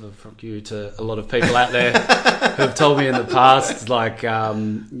fuck you to a lot of people out there who have told me in the past, like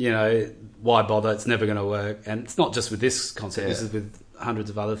why bother? It's never going to work. And it's not just with this concept. This is with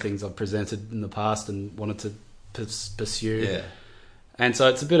hundreds of other things I've presented in the past and wanted to pursue. Yeah. And so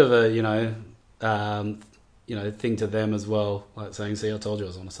it's a bit of a, thing to them as well, like saying, see, I told you I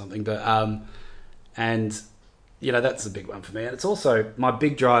was onto something. But, that's a big one for me. And it's also, my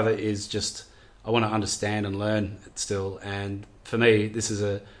big driver is just, I want to understand and learn it still. And for me, this is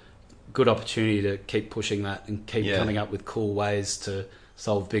a good opportunity to keep pushing that and keep coming up with cool ways to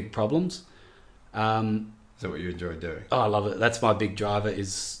solve big problems. Is that what you enjoy doing? Oh, I love it. That's my big driver,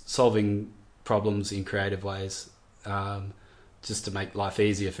 is solving problems in creative ways, just to make life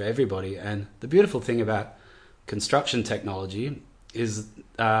easier for everybody. And the beautiful thing about construction technology is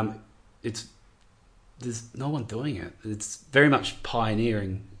there's no one doing it. It's very much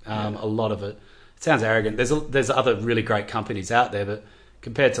pioneering, a lot of it. It sounds arrogant. There's other really great companies out there, but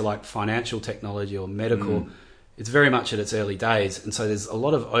compared to like financial technology or medical, it's very much at its early days, and so there's a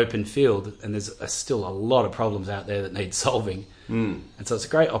lot of open field, and there's still a lot of problems out there that need solving. And so it's a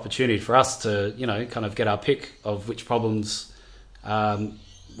great opportunity for us to, kind of get our pick of which problems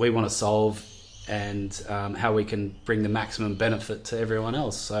we want to solve, and how we can bring the maximum benefit to everyone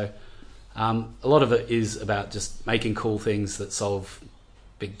else. So a lot of it is about just making cool things that solve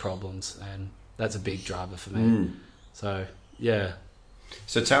big problems, and that's a big driver for me. So, yeah.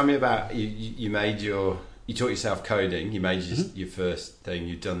 So tell me about, you taught yourself coding, you made your first thing,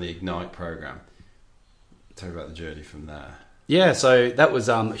 you've done the Ignite program. Tell me about the journey from there. Yeah, so that was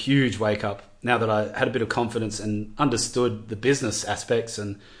a huge wake up. Now that I had a bit of confidence and understood the business aspects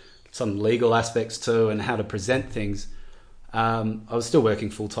and some legal aspects too, and how to present things, I was still working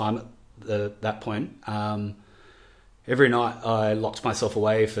full time at that point. Every night I locked myself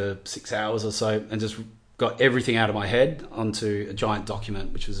away for 6 hours or so and just got everything out of my head onto a giant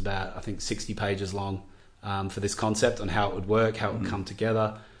document, which was about, I think, 60 pages long. For this concept on how it would work, how it would come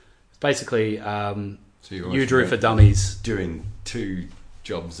together. It's basically Udrew for Dummies. Doing 2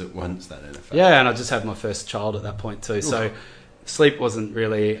 jobs at once then, in effect. Yeah, and I just had my first child at that point too. Ooh. So sleep wasn't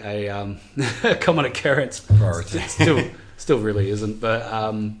really a common occurrence. Priority. Still really isn't. But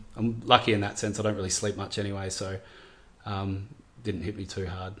I'm lucky in that sense. I don't really sleep much anyway, so didn't hit me too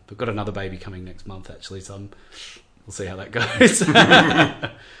hard. But got another baby coming next month actually, so we'll see how that goes.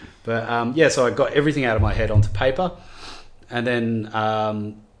 But so I got everything out of my head onto paper, and then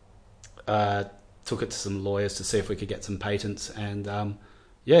took it to some lawyers to see if we could get some patents. And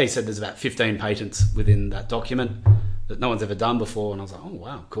he said there's about 15 patents within that document that no one's ever done before. And I was like, oh,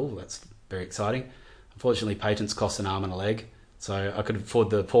 wow, cool. That's very exciting. Unfortunately, patents cost an arm and a leg. So I could afford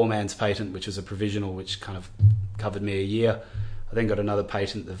the poor man's patent, which was a provisional, which kind of covered me a year. I then got another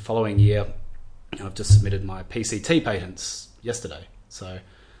patent the following year, and I've just submitted my PCT patents yesterday. So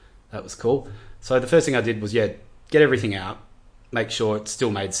that was cool. So the first thing I did was, get everything out, make sure it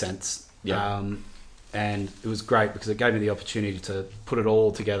still made sense. Yeah. And it was great because it gave me the opportunity to put it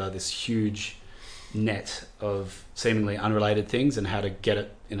all together, this huge net of seemingly unrelated things, and how to get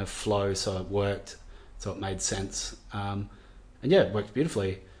it in a flow so it worked, so it made sense. And it worked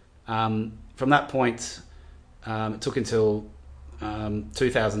beautifully. From that point, it took until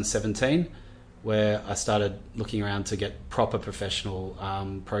 2017, where I started looking around to get proper professional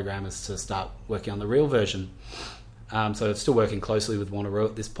programmers to start working on the real version. So I'm still working closely with Wanneroo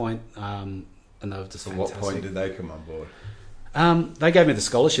at this point, and they were just fantastic. At what point did they come on board? They gave me the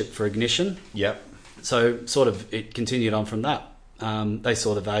scholarship for Ignition. Yep. So sort of it continued on from that. They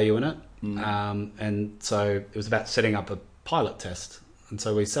saw the value in it. And so it was about setting up a pilot test. And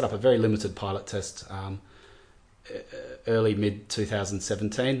so we set up a very limited pilot test early,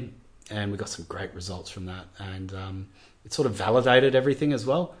 mid-2017, and we got some great results from that. And it sort of validated everything as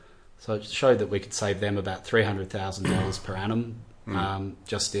well. So it showed that we could save them about $300,000 per annum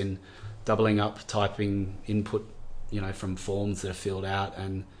just in doubling up typing input, from forms that are filled out,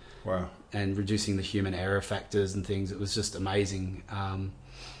 and wow, and reducing the human error factors and things. It was just amazing. And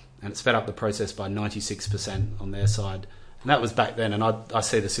it sped up the process by 96% on their side. And that was back then, and I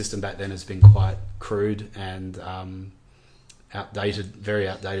see the system back then as being quite crude and outdated, very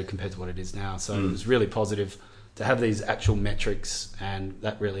outdated compared to what it is now. So it was really positive to have these actual metrics, and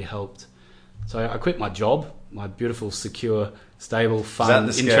that really helped. So I quit my job, my beautiful, secure, stable, fun,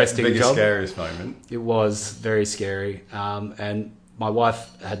 interesting biggest, job. Scariest moment? It was very scary. And my wife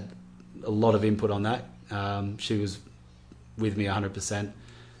had a lot of input on that. She was with me 100%.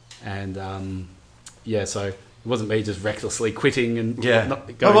 And so it wasn't me just recklessly quitting and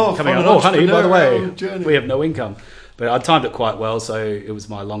coming on, honey, by the way, we have no income. But I timed it quite well, so it was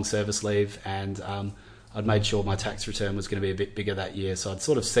my long service leave, and I'd made sure my tax return was going to be a bit bigger that year, so I'd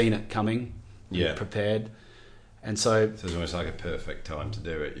sort of seen it coming, prepared. And so it's almost like a perfect time to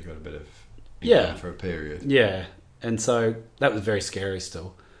do it. You got a bit of income for a period. Yeah, and so that was very scary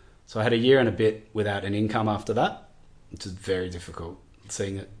still. So I had a year and a bit without an income after that, which is very difficult,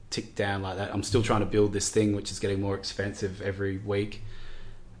 seeing it tick down like that. I'm still trying to build this thing, which is getting more expensive every week.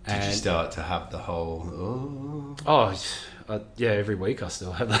 Did you start to have the whole... every week I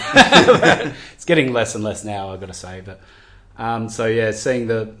still have that. It's getting less and less now, I've got to say. But seeing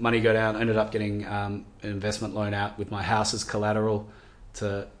the money go down, I ended up getting an investment loan out with my house as collateral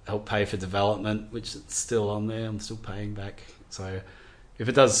to help pay for development, which is still on there. I'm still paying back. So if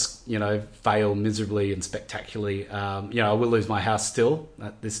it does, fail miserably and spectacularly, I will lose my house still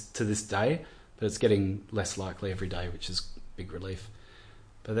to this day, but it's getting less likely every day, which is big relief.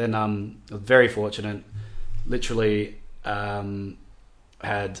 But then I was very fortunate. Literally, we'd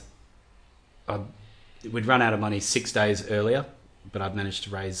run out of money 6 days earlier, but I'd managed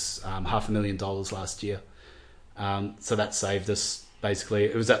to raise $500,000 last year. So that saved us. Basically,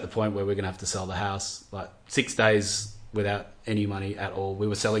 it was at the point where we're going to have to sell the house. Like 6 days without any money at all. We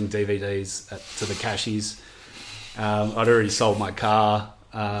were selling DVDs to the cashies. I'd already sold my car.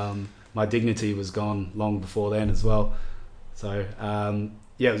 My dignity was gone long before then as well. So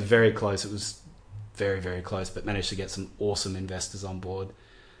it was very close. It was very, very close, but managed to get some awesome investors on board.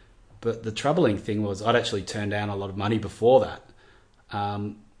 But the troubling thing was I'd actually turned down a lot of money before that.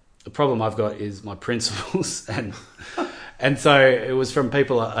 The problem I've got is my principals, and so it was from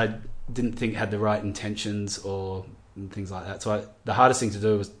people I didn't think had the right intentions or things like that. So the hardest thing to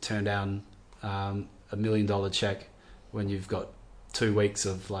do was turn down $1 million check when you've got 2 weeks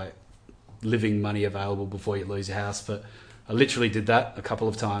of like living money available before you lose your house. But I literally did that a couple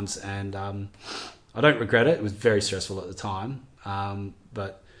of times, and I don't regret it. It was very stressful at the time,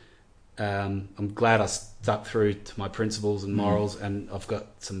 but I'm glad I stuck through to my principles and morals, and I've got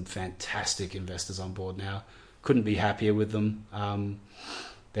some fantastic investors on board now. Couldn't be happier with them.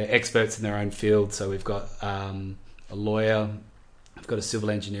 They're experts in their own field, so we've got a lawyer, I've got a civil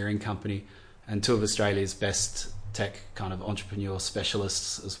engineering company, and 2 of Australia's best tech kind of entrepreneur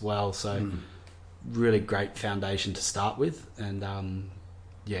specialists as well. So really great foundation to start with, and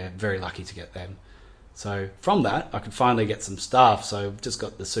very lucky to get them. So from that, I could finally get some staff. So I've just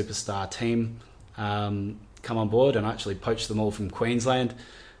got the superstar team come on board, and I actually poached them all from Queensland.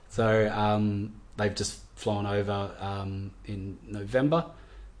 So they've just flown over in November,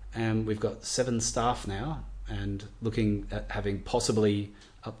 and we've got 7 staff now, and looking at having possibly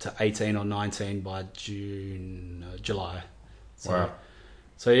up to 18 or 19 by July. So, Wow.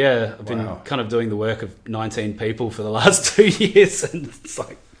 So yeah, I've been kind of doing the work of 19 people for the last 2 years, and it's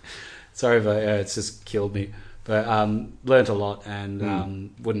like, sorry, but it's just killed me. But learnt a lot,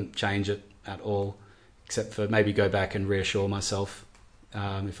 and wouldn't change it at all, except for maybe go back and reassure myself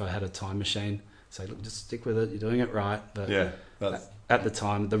if I had a time machine. Say, look, just stick with it. You're doing it right. But at the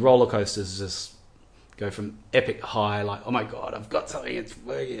time, the roller coasters just go from epic high, like, oh my God, I've got something. It's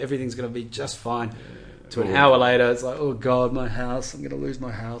working. Everything's going to be just fine. To an hour later, it's like, oh God, my house. I'm going to lose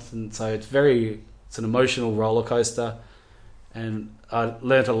my house. And so it's an emotional roller coaster. And I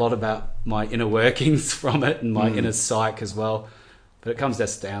learnt a lot about my inner workings from it, and my inner psyche as well. But it comes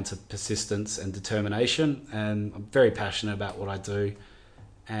just down to persistence and determination. And I'm very passionate about what I do,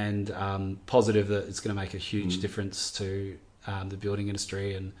 and positive that it's going to make a huge difference to the building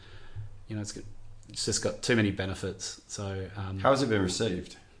industry. And, you know, it's just got too many benefits. So how has it been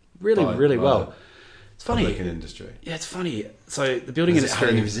received? Really well. It's funny. Public industry. Yeah, it's funny. So the building Has industry... it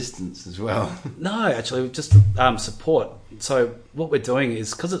had any resistance as well? No, actually, just support. So what we're doing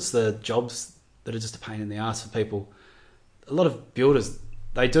is, because it's the jobs that are just a pain in the ass for people, a lot of builders,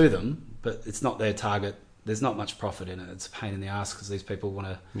 they do them, but it's not their target. There's not much profit in it. It's a pain in the ass because these people want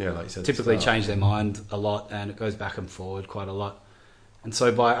to like you said, typically change their mind a lot, and it goes back and forward quite a lot. And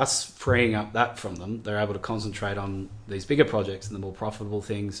so by us freeing up that from them, they're able to concentrate on these bigger projects and the more profitable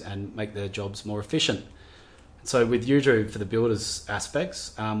things, and make their jobs more efficient. So with Udrew, for the builders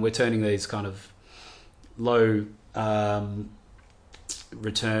aspects, we're turning these kind of low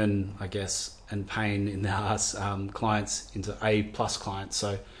return, I guess, and pain in the ass clients into A+ clients.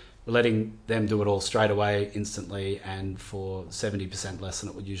 So we're letting them do it all straight away, instantly, and for 70% less than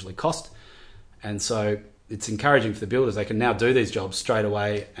it would usually cost. And so it's encouraging for the builders. They can now do these jobs straight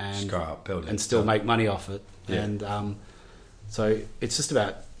away and still make money off it. Yeah. And so it's just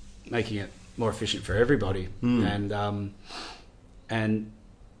about making it more efficient for everybody. And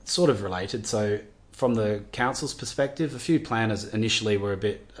sort of related. So from the council's perspective, a few planners initially were a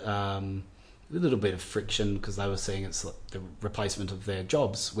little bit of friction, because they were seeing it's the replacement of their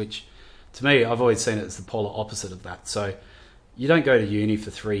jobs, which to me, I've always seen it as the polar opposite of that. So you don't go to uni for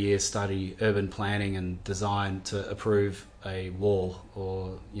 3 years, study urban planning and design to approve a wall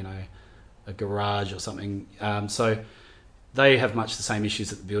or, you know, a garage or something. So they have much the same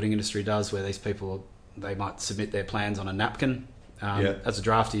issues that the building industry does, where these people, they might submit their plans on a napkin. As a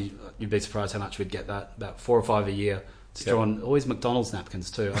drafty, you'd be surprised how much we'd get that, about 4 or 5 a year. It's drawn, always McDonald's napkins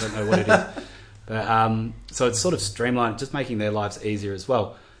too. I don't know what it is. But, so it's sort of streamlined, just making their lives easier as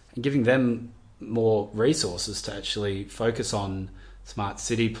well, and giving them more resources to actually focus on smart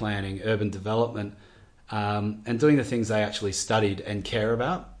city planning, urban development, and doing the things they actually studied and care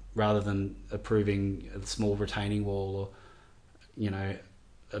about, rather than approving a small retaining wall or, you know,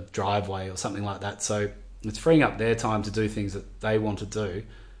 a driveway or something like that. So it's freeing up their time to do things that they want to do,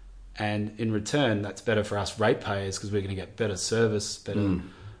 and in return, that's better for us ratepayers, because we're going to get better service, better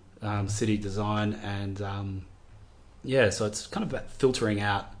city design, and so it's kind of about filtering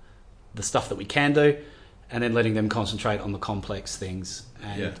out the stuff that we can do, and then letting them concentrate on the complex things,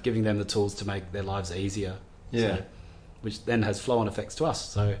 and giving them the tools to make their lives easier. So, which then has flow-on effects to us.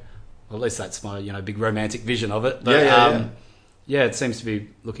 So, well, at least that's my, you know, big romantic vision of it. But it seems to be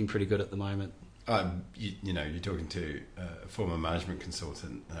looking pretty good at the moment. You know, you're talking to a former management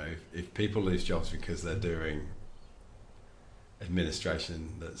consultant. You know, if people lose jobs because they're doing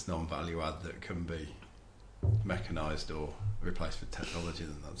administration that's non-value add, that can be mechanised or replaced with technology,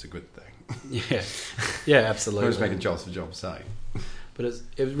 then that's a good thing. Absolutely. Whereas making jobs for job's sake. But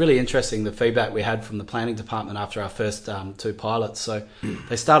it was really interesting, the feedback we had from the planning department after our first 2 pilots. So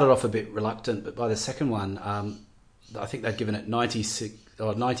they started off a bit reluctant, but by the second one, I think they'd given it 96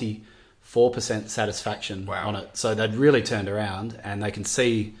 or 94% satisfaction on it. So they'd really turned around, and they can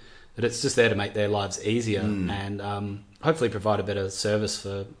see that it's just there to make their lives easier, and hopefully provide a better service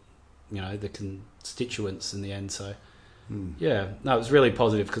for, you know, the constituents in the end. So it was really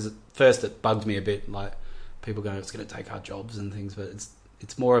positive, because at first it bugged me a bit, like people going, it's going to take our jobs and things, but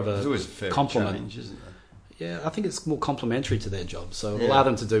it's more of a compliment, challenge, isn't it? I think it's more complementary to their job, so it'll allow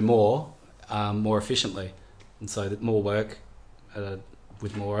them to do more efficiently, and so that more work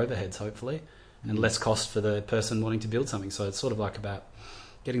with more overheads, hopefully, and less cost for the person wanting to build something. So it's sort of like about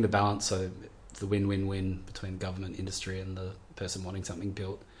getting the balance, so it's the win-win-win between government, industry, and the person wanting something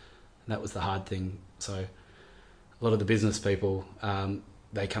built. And that was the hard thing. So a lot of the business people,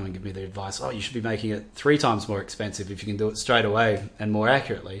 they come and give me the advice, you should be making it 3 times more expensive if you can do it straight away and more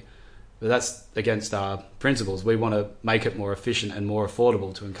accurately. But that's against our principles. We want to make it more efficient and more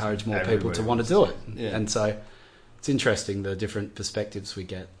affordable to encourage more people to want to do it. Yeah. And so it's interesting the different perspectives we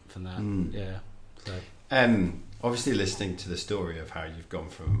get from that. Yeah. So. Obviously, listening to the story of how you've gone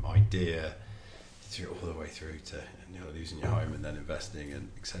from idea through all the way through to losing your home and then investing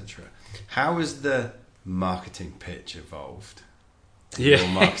and etc. How has the marketing pitch evolved? Your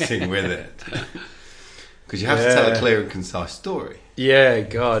marketing with it, because you have to tell a clear and concise story. Yeah,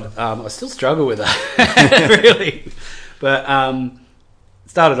 God, I still struggle with that, really. But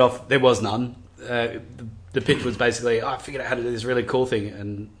started off, there was none. The pitch was basically, I figured out how to do this really cool thing,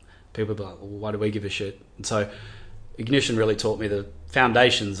 and people were like, well, why do we give a shit? And so Ignition really taught me the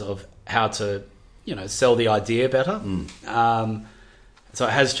foundations of how to, sell the idea better. So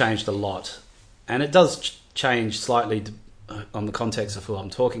it has changed a lot, and it does change slightly on the context of who I'm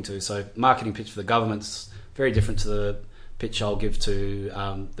talking to. So marketing pitch for the government's very different to the pitch I'll give to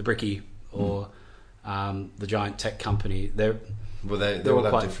the brickie or the giant tech company. They all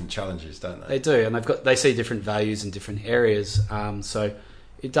have different challenges, don't they? They do, and they see different values in different areas. So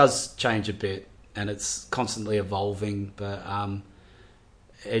it does change a bit, and it's constantly evolving. But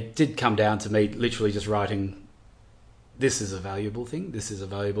it did come down to me literally just writing, this is a valuable thing, this is a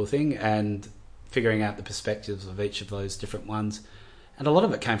valuable thing, and figuring out the perspectives of each of those different ones. And a lot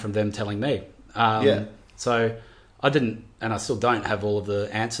of it came from them telling me. So I didn't, and I still don't have all of the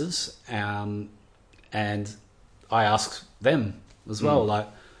answers. And I ask them as well, like,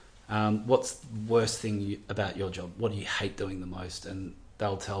 what's the worst thing about your job? What do you hate doing the most? And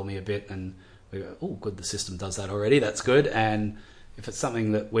they'll tell me a bit, and we go, oh, good, the system does that already. That's good. And if it's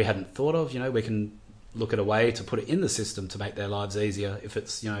something that we hadn't thought of, we can look at a way to put it in the system to make their lives easier, if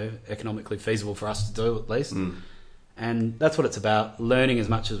it's economically feasible for us to do at least. And that's what it's about, learning as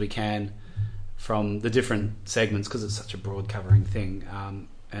much as we can from the different segments, because it's such a broad covering thing,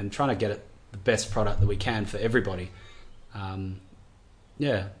 and trying to get it the best product that we can for everybody.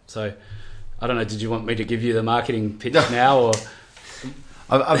 So I don't know, did you want me to give you the marketing pitch now, or?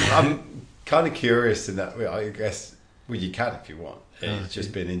 I'm kind of curious in that. I guess, well, you can if you want. It's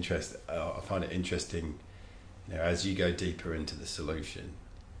just been interesting. I find it interesting, as you go deeper into the solution,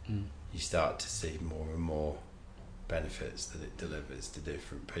 you start to see more and more benefits that it delivers to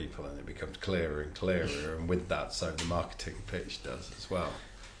different people, and it becomes clearer and clearer. And with that, so the marketing pitch does as well.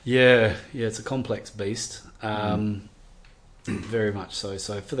 Yeah, it's a complex beast. Very much so.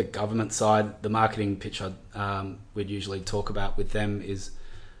 So for the government side, the marketing pitch we'd usually talk about with them is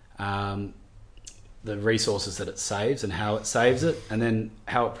the resources that it saves and how it saves it, and then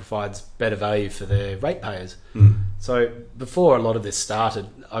how it provides better value for their ratepayers. So before a lot of this started,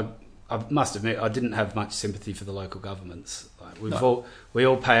 I must admit I didn't have much sympathy for the local governments. We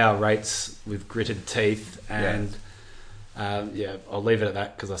all pay our rates with gritted teeth, and I'll leave it at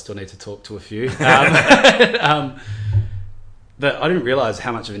that because I still need to talk to a few. But I didn't realise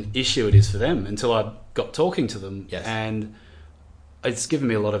how much of an issue it is for them until I got talking to them. Yes. And it's given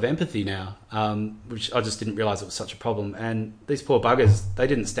me a lot of empathy now, which I just didn't realise it was such a problem. And these poor buggers, they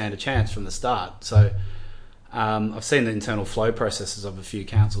didn't stand a chance from the start. So I've seen the internal flow processes of a few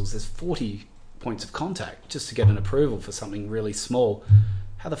councils. There's 40 points of contact just to get an approval for something really small.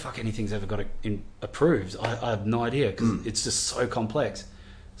 How the fuck anything's ever got it approved? I have no idea, because it's just so complex.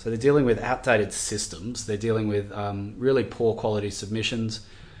 So they're dealing with outdated systems. They're dealing with really poor quality submissions,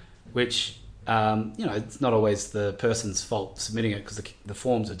 which, it's not always the person's fault submitting it, because the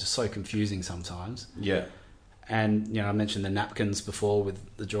forms are just so confusing sometimes. Yeah. And, I mentioned the napkins before with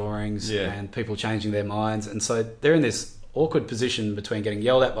the drawings and people changing their minds. And so they're in this awkward position between getting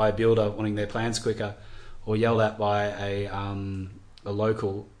yelled at by a builder wanting their plans quicker, or yelled at by a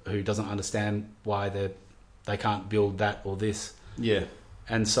local who doesn't understand why they can't build that or this. Yeah.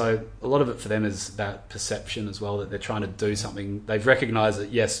 And so a lot of it for them is about perception as well, that they're trying to do something. They've recognised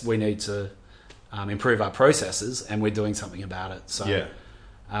that, yes, we need to improve our processes, and we're doing something about it. So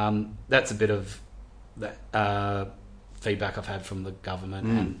that's a bit of that feedback I've had from the government,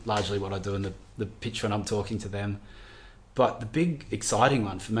 and largely what I do in the pitch when I'm talking to them. But the big exciting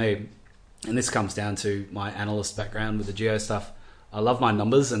one for me, and this comes down to my analyst background with the geo stuff, I love my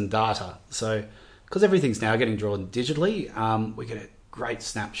numbers and data. So because everything's now getting drawn digitally, we get a great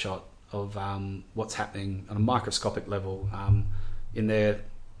snapshot of what's happening on a microscopic level in their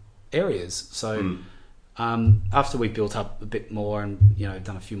areas. So after we've built up a bit more and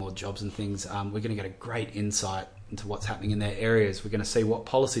done a few more jobs and things, we're going to get a great insight into what's happening in their areas. We're going to see what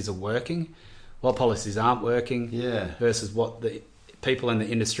policies are working, what policies aren't working, versus what the people in the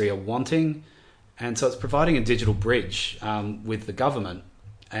industry are wanting. And so it's providing a digital bridge with the government,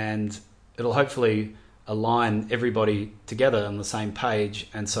 and it'll hopefully align everybody together on the same page,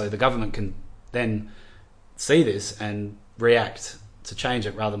 and so the government can then see this and react to change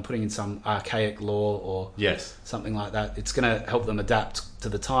it rather than putting in some archaic law or something like that. It's going to help them adapt to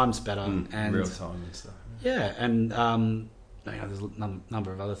the times better and real time and stuff. Yeah, and there's a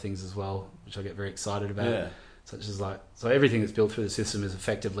number of other things as well, which I get very excited about. Yeah. Such as so everything that's built through the system is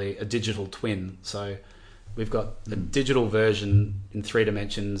effectively a digital twin. So we've got a digital version in 3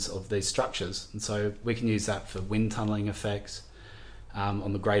 dimensions of these structures, and so we can use that for wind tunnelling effects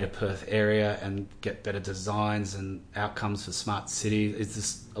on the greater Perth area and get better designs and outcomes for smart cities. It's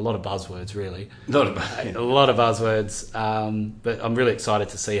just a lot of buzzwords, really. A lot of buzzwords, but I'm really excited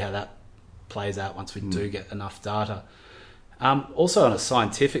to see how that plays out once we do get enough data. Also on a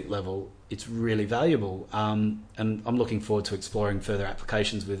scientific level, it's really valuable, and I'm looking forward to exploring further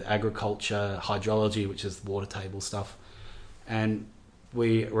applications with agriculture, hydrology, which is water table stuff, and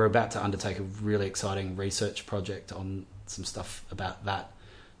we're about to undertake a really exciting research project on some stuff about that.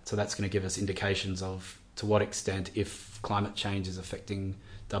 So that's going to give us indications of to what extent if climate change is affecting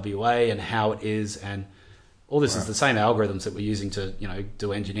WA and how it is, and all this is the same algorithms that we're using to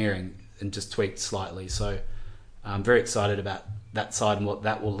do engineering and just tweaked slightly. So I'm very excited about that side and what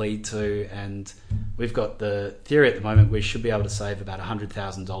that will lead to. And we've got the theory at the moment we should be able to save about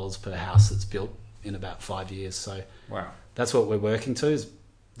 $100,000 per house that's built in about 5 years. So that's what we're working to, is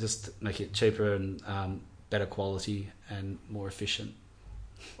just make it cheaper and better quality and more efficient.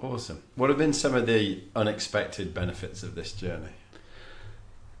 Awesome. What have been some of the unexpected benefits of this journey?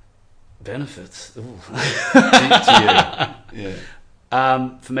 Benefits? to you?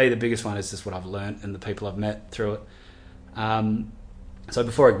 Yeah. For me, the biggest one is just what I've learned and the people I've met through it. So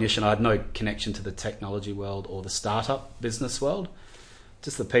before Ignition, I had no connection to the technology world or the startup business world.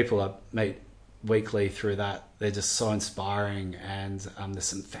 Just the people I meet weekly through that, they're just so inspiring, and there's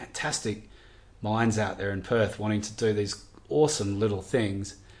some fantastic minds out there in Perth wanting to do these awesome little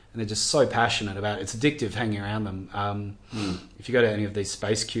things, and they're just so passionate about it. It's addictive hanging around them. If you go to any of these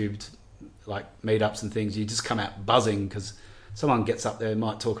Space Cubed meetups and things, you just come out buzzing because someone gets up there and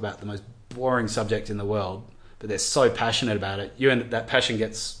might talk about the most boring subject in the world, but they're so passionate about it. That passion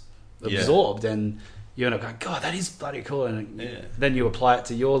gets absorbed, and you end up going, God, that is bloody cool. And then you apply it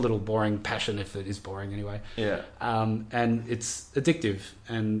to your little boring passion, if it is boring anyway. Yeah. And it's addictive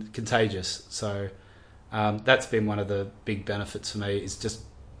and contagious. So that's been one of the big benefits for me, is just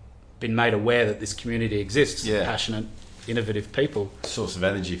been made aware that this community exists, passionate, innovative people. Source of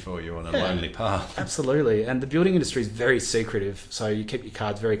energy for you on a lonely path. Absolutely. And the building industry is very secretive, so you keep your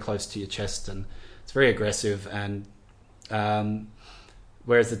cards very close to your chest, and it's very aggressive. And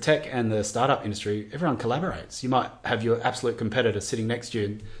whereas the tech and the startup industry, everyone collaborates. You might have your absolute competitor sitting next to you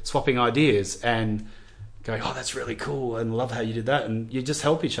and swapping ideas and going, oh, that's really cool, and love how you did that, and you just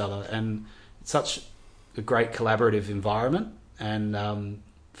help each other. And it's such a great collaborative environment, and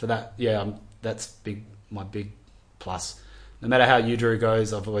for that, that's my big plus. No matter how Udru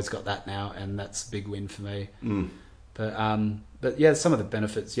goes, I've always got that now, and that's a big win for me. But yeah, some of the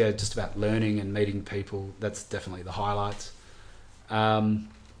benefits, just about learning and meeting people, that's definitely the highlights. I've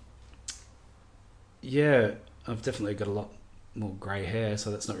definitely got a lot more grey hair, so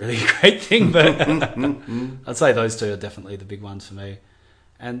that's not really a great thing, but I'd say those two are definitely the big ones for me.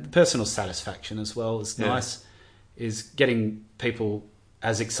 And the personal satisfaction as well is nice, is getting people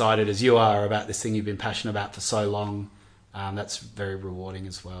as excited as you are about this thing you've been passionate about for so long. That's very rewarding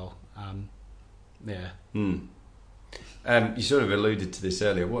as well. You sort of alluded to this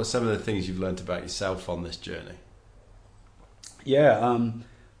earlier. What are some of the things you've learned about yourself on this journey?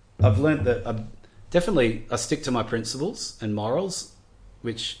 I've learned that I stick to my principles and morals,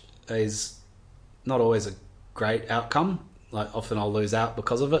 which is not always a great outcome. Like, often I'll lose out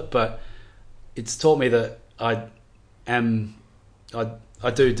because of it, but it's taught me that I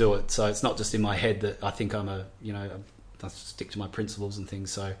do it. So it's not just in my head that I think I stick to my principles and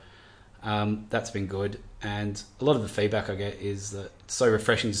things. So that's been good. And a lot of the feedback I get is that it's so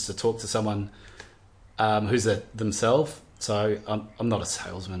refreshing just to talk to someone who's themselves. So I'm not a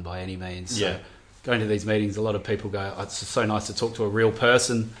salesman by any means. So going to these meetings, a lot of people go, oh, it's just so nice to talk to a real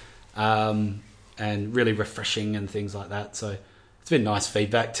person, and really refreshing and things like that. So it's been nice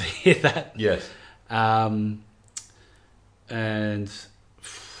feedback to hear that. Yes.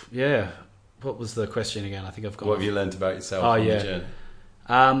 What was the question again? I think I've got. What have you learned about yourself on the journey?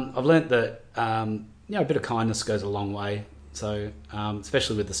 I've learned that a bit of kindness goes a long way. So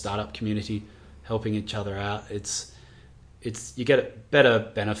especially with the startup community, helping each other out, you get a better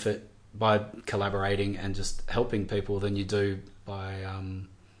benefit by collaborating and just helping people than you do by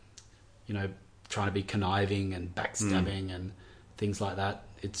trying to be conniving and backstabbing and things like that.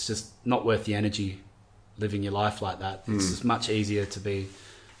 It's just not worth the energy living your life like that. It's just much easier to be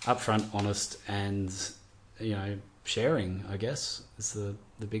upfront, honest, and sharing, I guess, is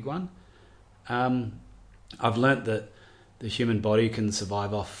the big one. I've learnt that the human body can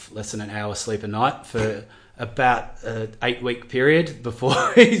survive off less than an hour sleep a night for about an 8-week period before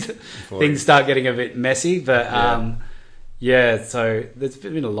things start getting a bit messy. But so there's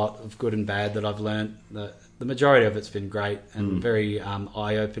been a lot of good and bad that I've learnt. The majority of it's been great and very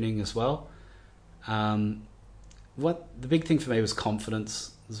eye-opening as well. What the big thing for me was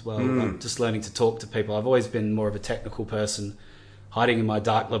confidence as well, like just learning to talk to people. I've always been more of a technical person, hiding in my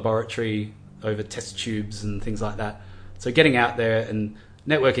dark laboratory over test tubes and things like that. So getting out there, and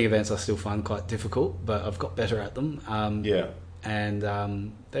networking events I still find quite difficult, but I've got better at them. And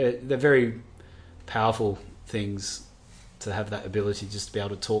they're very powerful things to have that ability just to be able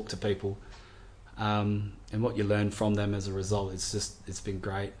to talk to people, and what you learn from them as a result. It's been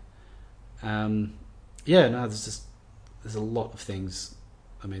great. There's a lot of things.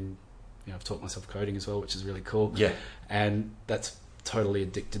 I mean, I've taught myself coding as well, which is really cool. Yeah, and that's totally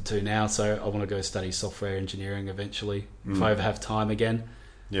addicted to now. So I want to go study software engineering eventually if I ever have time again.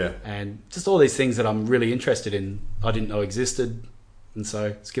 Yeah, and just all these things that I'm really interested in, I didn't know existed, and so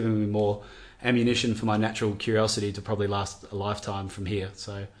it's given me more ammunition for my natural curiosity to probably last a lifetime from here.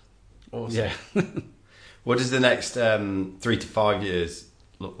 So, awesome. Yeah. What does the next 3 to 5 years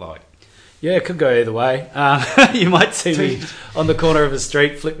look like? Yeah, it could go either way. You might see me on the corner of a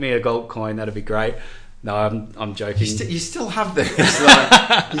street, flip me a gold coin. That'd be great. No, I'm joking. You still have this.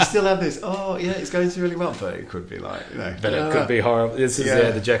 Like, you still have this. Oh, yeah, it's going to really well, but it could be like, But it could be horrible. This is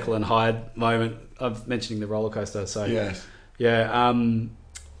the Jekyll and Hyde moment. I'm mentioning the roller coaster. So yes,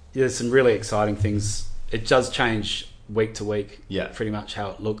 there's some really exciting things. It does change week to week. Yeah, pretty much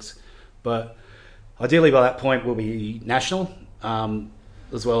how it looks. But ideally, by that point, we'll be national.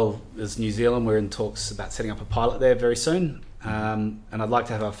 As well as New Zealand, we're in talks about setting up a pilot there very soon. And I'd like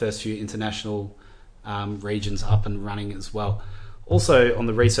to have our first few international regions up and running as well. Also, on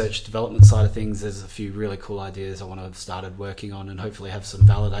the research development side of things, there's a few really cool ideas I want to have started working on, and hopefully have some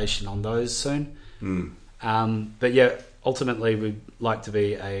validation on those soon. But yeah, ultimately we'd like to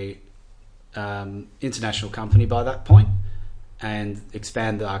be a international company by that point, and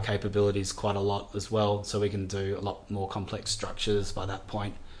expand our capabilities quite a lot as well, so we can do a lot more complex structures by that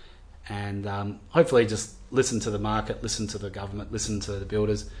point. And hopefully just listen to the market, listen to the government, listen to the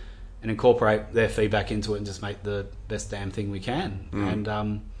builders, and incorporate their feedback into it and just make the best damn thing we can. And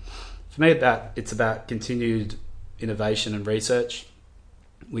for me, it's about continued innovation and research.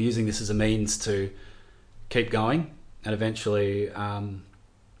 We're using this as a means to keep going and eventually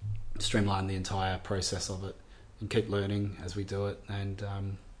streamline the entire process of it and keep learning as we do it. And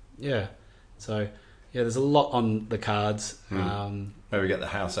there's a lot on the cards. Maybe get the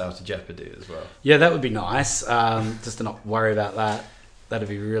house out of jeopardy as well. Yeah, that would be nice. Just to not worry about that. That'd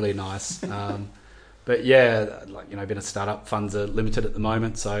be really nice. But yeah, being a startup, funds are limited at the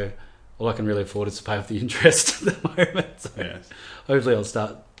moment, so all I can really afford is to pay off the interest at the moment. So hopefully I'll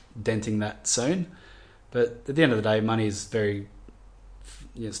start denting that soon. But at the end of the day, money is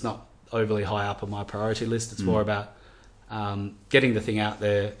it's not overly high up on my priority list. It's more about getting the thing out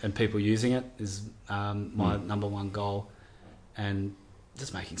there and people using it is my number one goal, and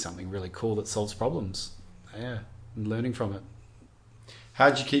just making something really cool that solves problems. Yeah, and learning from it. How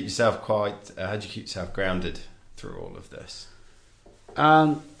do you keep yourself grounded through all of this?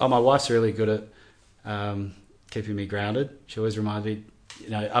 My wife's really good at keeping me grounded. She always reminds me,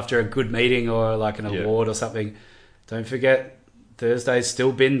 after a good meeting or like an award or something, don't forget Thursday's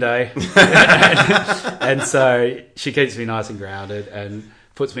still bin day. and so she keeps me nice and grounded and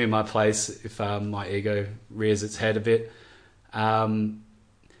puts me in my place if my ego rears its head a bit.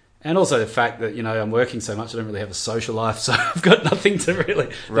 And also the fact that, I'm working so much, I don't really have a social life, so I've got nothing to really,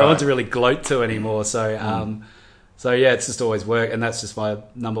 I want to really gloat to anymore. So, it's just always work, and that's just my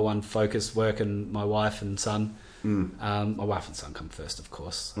number one focus, work and my wife and son. My wife and son come first, of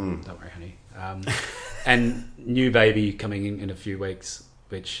course. Don't worry, honey. And new baby coming in a few weeks,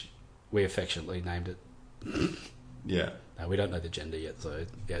 which we affectionately named it. Yeah. No, we don't know the gender yet, so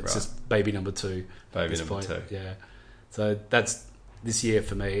it's just baby number 2. Baby number 2. Yeah. So that's this year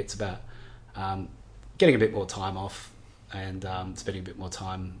for me. It's about getting a bit more time off and spending a bit more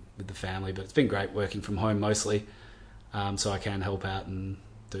time with the family. But it's been great working from home mostly, so I can help out and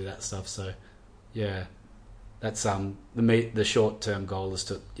do that stuff. So yeah, that's the short-term goal is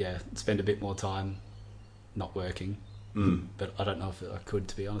to spend a bit more time not working. But I don't know if I could,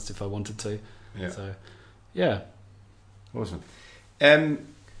 to be honest, if I wanted to. Yeah. So yeah. Awesome.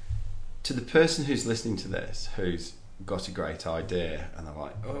 To the person who's listening to this, who's got a great idea and they're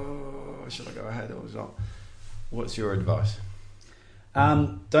like, oh, should I go ahead or not? What's your advice?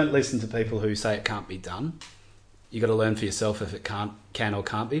 Don't listen to people who say it can't be done. You got to learn for yourself if it can or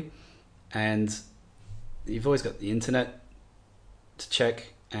can't be. And you've always got the internet to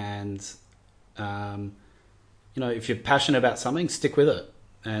check. And, if you're passionate about something, stick with it.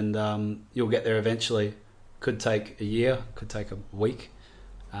 And you'll get there eventually. Could take a year, could take a week.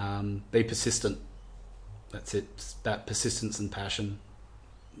 Be persistent. That's it. It's about persistence and passion.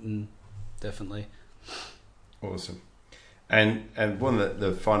 Definitely. Awesome. And one of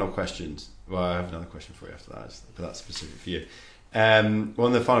the final questions, well, I have another question for you after that, but that's specific for you. One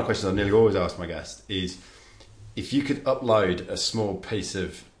of the final questions I nearly always ask my guests is, if you could upload a small piece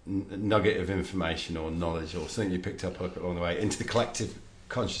of nugget of information or knowledge or something you picked up along the way into the collective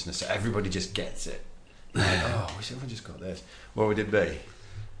consciousness so everybody just gets it. Like, oh, I wish everyone just got this. What would it be?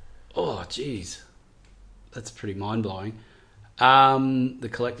 Oh, geez. That's pretty mind-blowing. The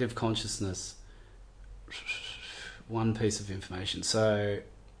collective consciousness. One piece of information. So,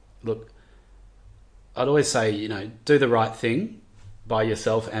 look, I'd always say, do the right thing by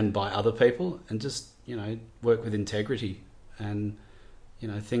yourself and by other people, and just, work with integrity, and,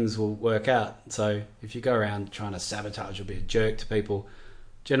 things will work out. So if you go around trying to sabotage or be a jerk to people,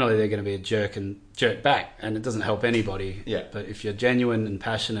 generally they're going to be a jerk and jerk back, and it doesn't help anybody. Yeah. But if you're genuine and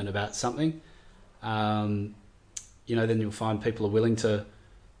passionate about something, then you'll find people are willing to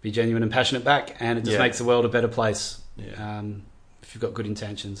be genuine and passionate back, and it just makes the world a better place. Yeah. If you've got good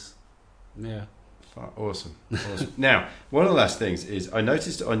intentions. Yeah. Awesome. Now, one of the last things is I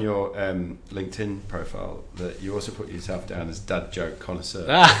noticed on your LinkedIn profile that you also put yourself down as dad joke connoisseur.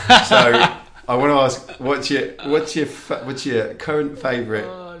 So I want to ask, what's your current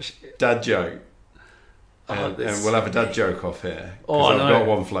favourite dad joke? And we'll have a dad joke off here, because I've got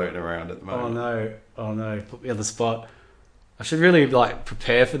one floating around at the moment. Oh no, put me on the spot. I should really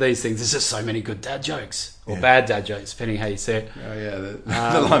prepare for these things. There's just so many good dad jokes, or bad dad jokes, depending how you say it. Oh yeah,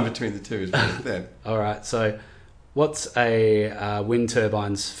 the line between the two is pretty thin. All right, so what's a wind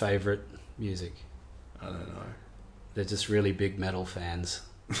turbine's favourite music? I don't know. They're just really big metal fans.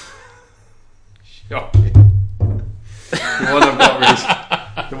 Shocking.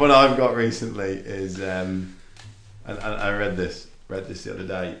 The one I've got recently is, and I read this the other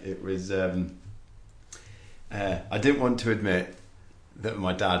day. It was. I didn't want to admit that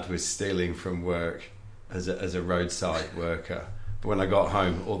my dad was stealing from work as a roadside worker, but when I got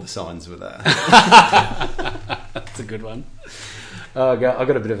home, all the signs were there. That's a good one. I've got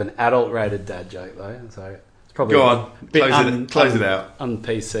a bit of an adult-rated dad joke though, so it's probably go on, close it out. On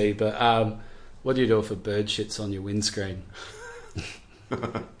PC, but what do you do if a bird shits on your windscreen?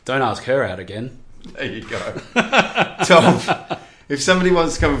 Don't ask her out again. There you go, Tom. If somebody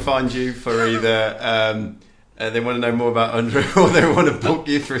wants to come and find you for either. They want to know more about Unreal, or they want to book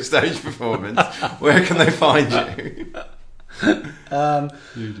you for a stage performance, where can they find you? I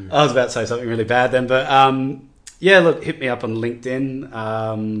was about to say something really bad then, but look, hit me up on LinkedIn,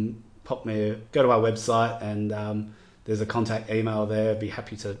 go to our website, and there's a contact email there. Be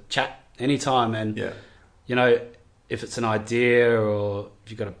happy to chat anytime, and if it's an idea or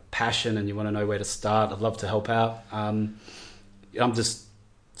if you've got a passion and you want to know where to start, I'd love to help out. I'm just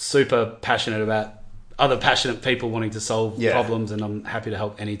super passionate about other passionate people wanting to solve problems, and I'm happy to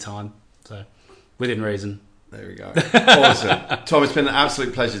help anytime. So, within reason. There we go. Awesome. Tom, it's been an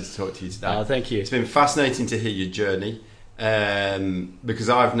absolute pleasure to talk to you today. Thank you. It's been fascinating to hear your journey, because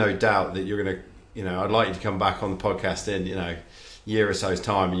I've no doubt that you're going to, I'd like you to come back on the podcast in, year or so's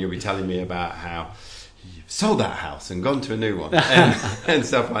time, and you'll be telling me about how you've sold that house and gone to a new one and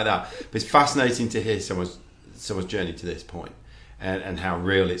stuff like that. But it's fascinating to hear someone's journey to this point. And how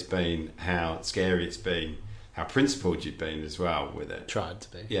real it's been, how scary it's been, how principled you've been as well with it. Tried to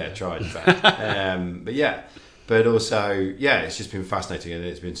be. Yeah, tried to be. But also, it's just been fascinating, and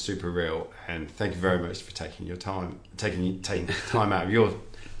it's been super real. And thank you very much for taking time out of your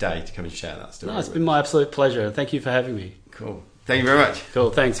day to come and share that story. No, it's been my absolute pleasure. Thank you for having me. Cool. Thank you very much.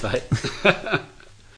 Cool. Thanks, mate.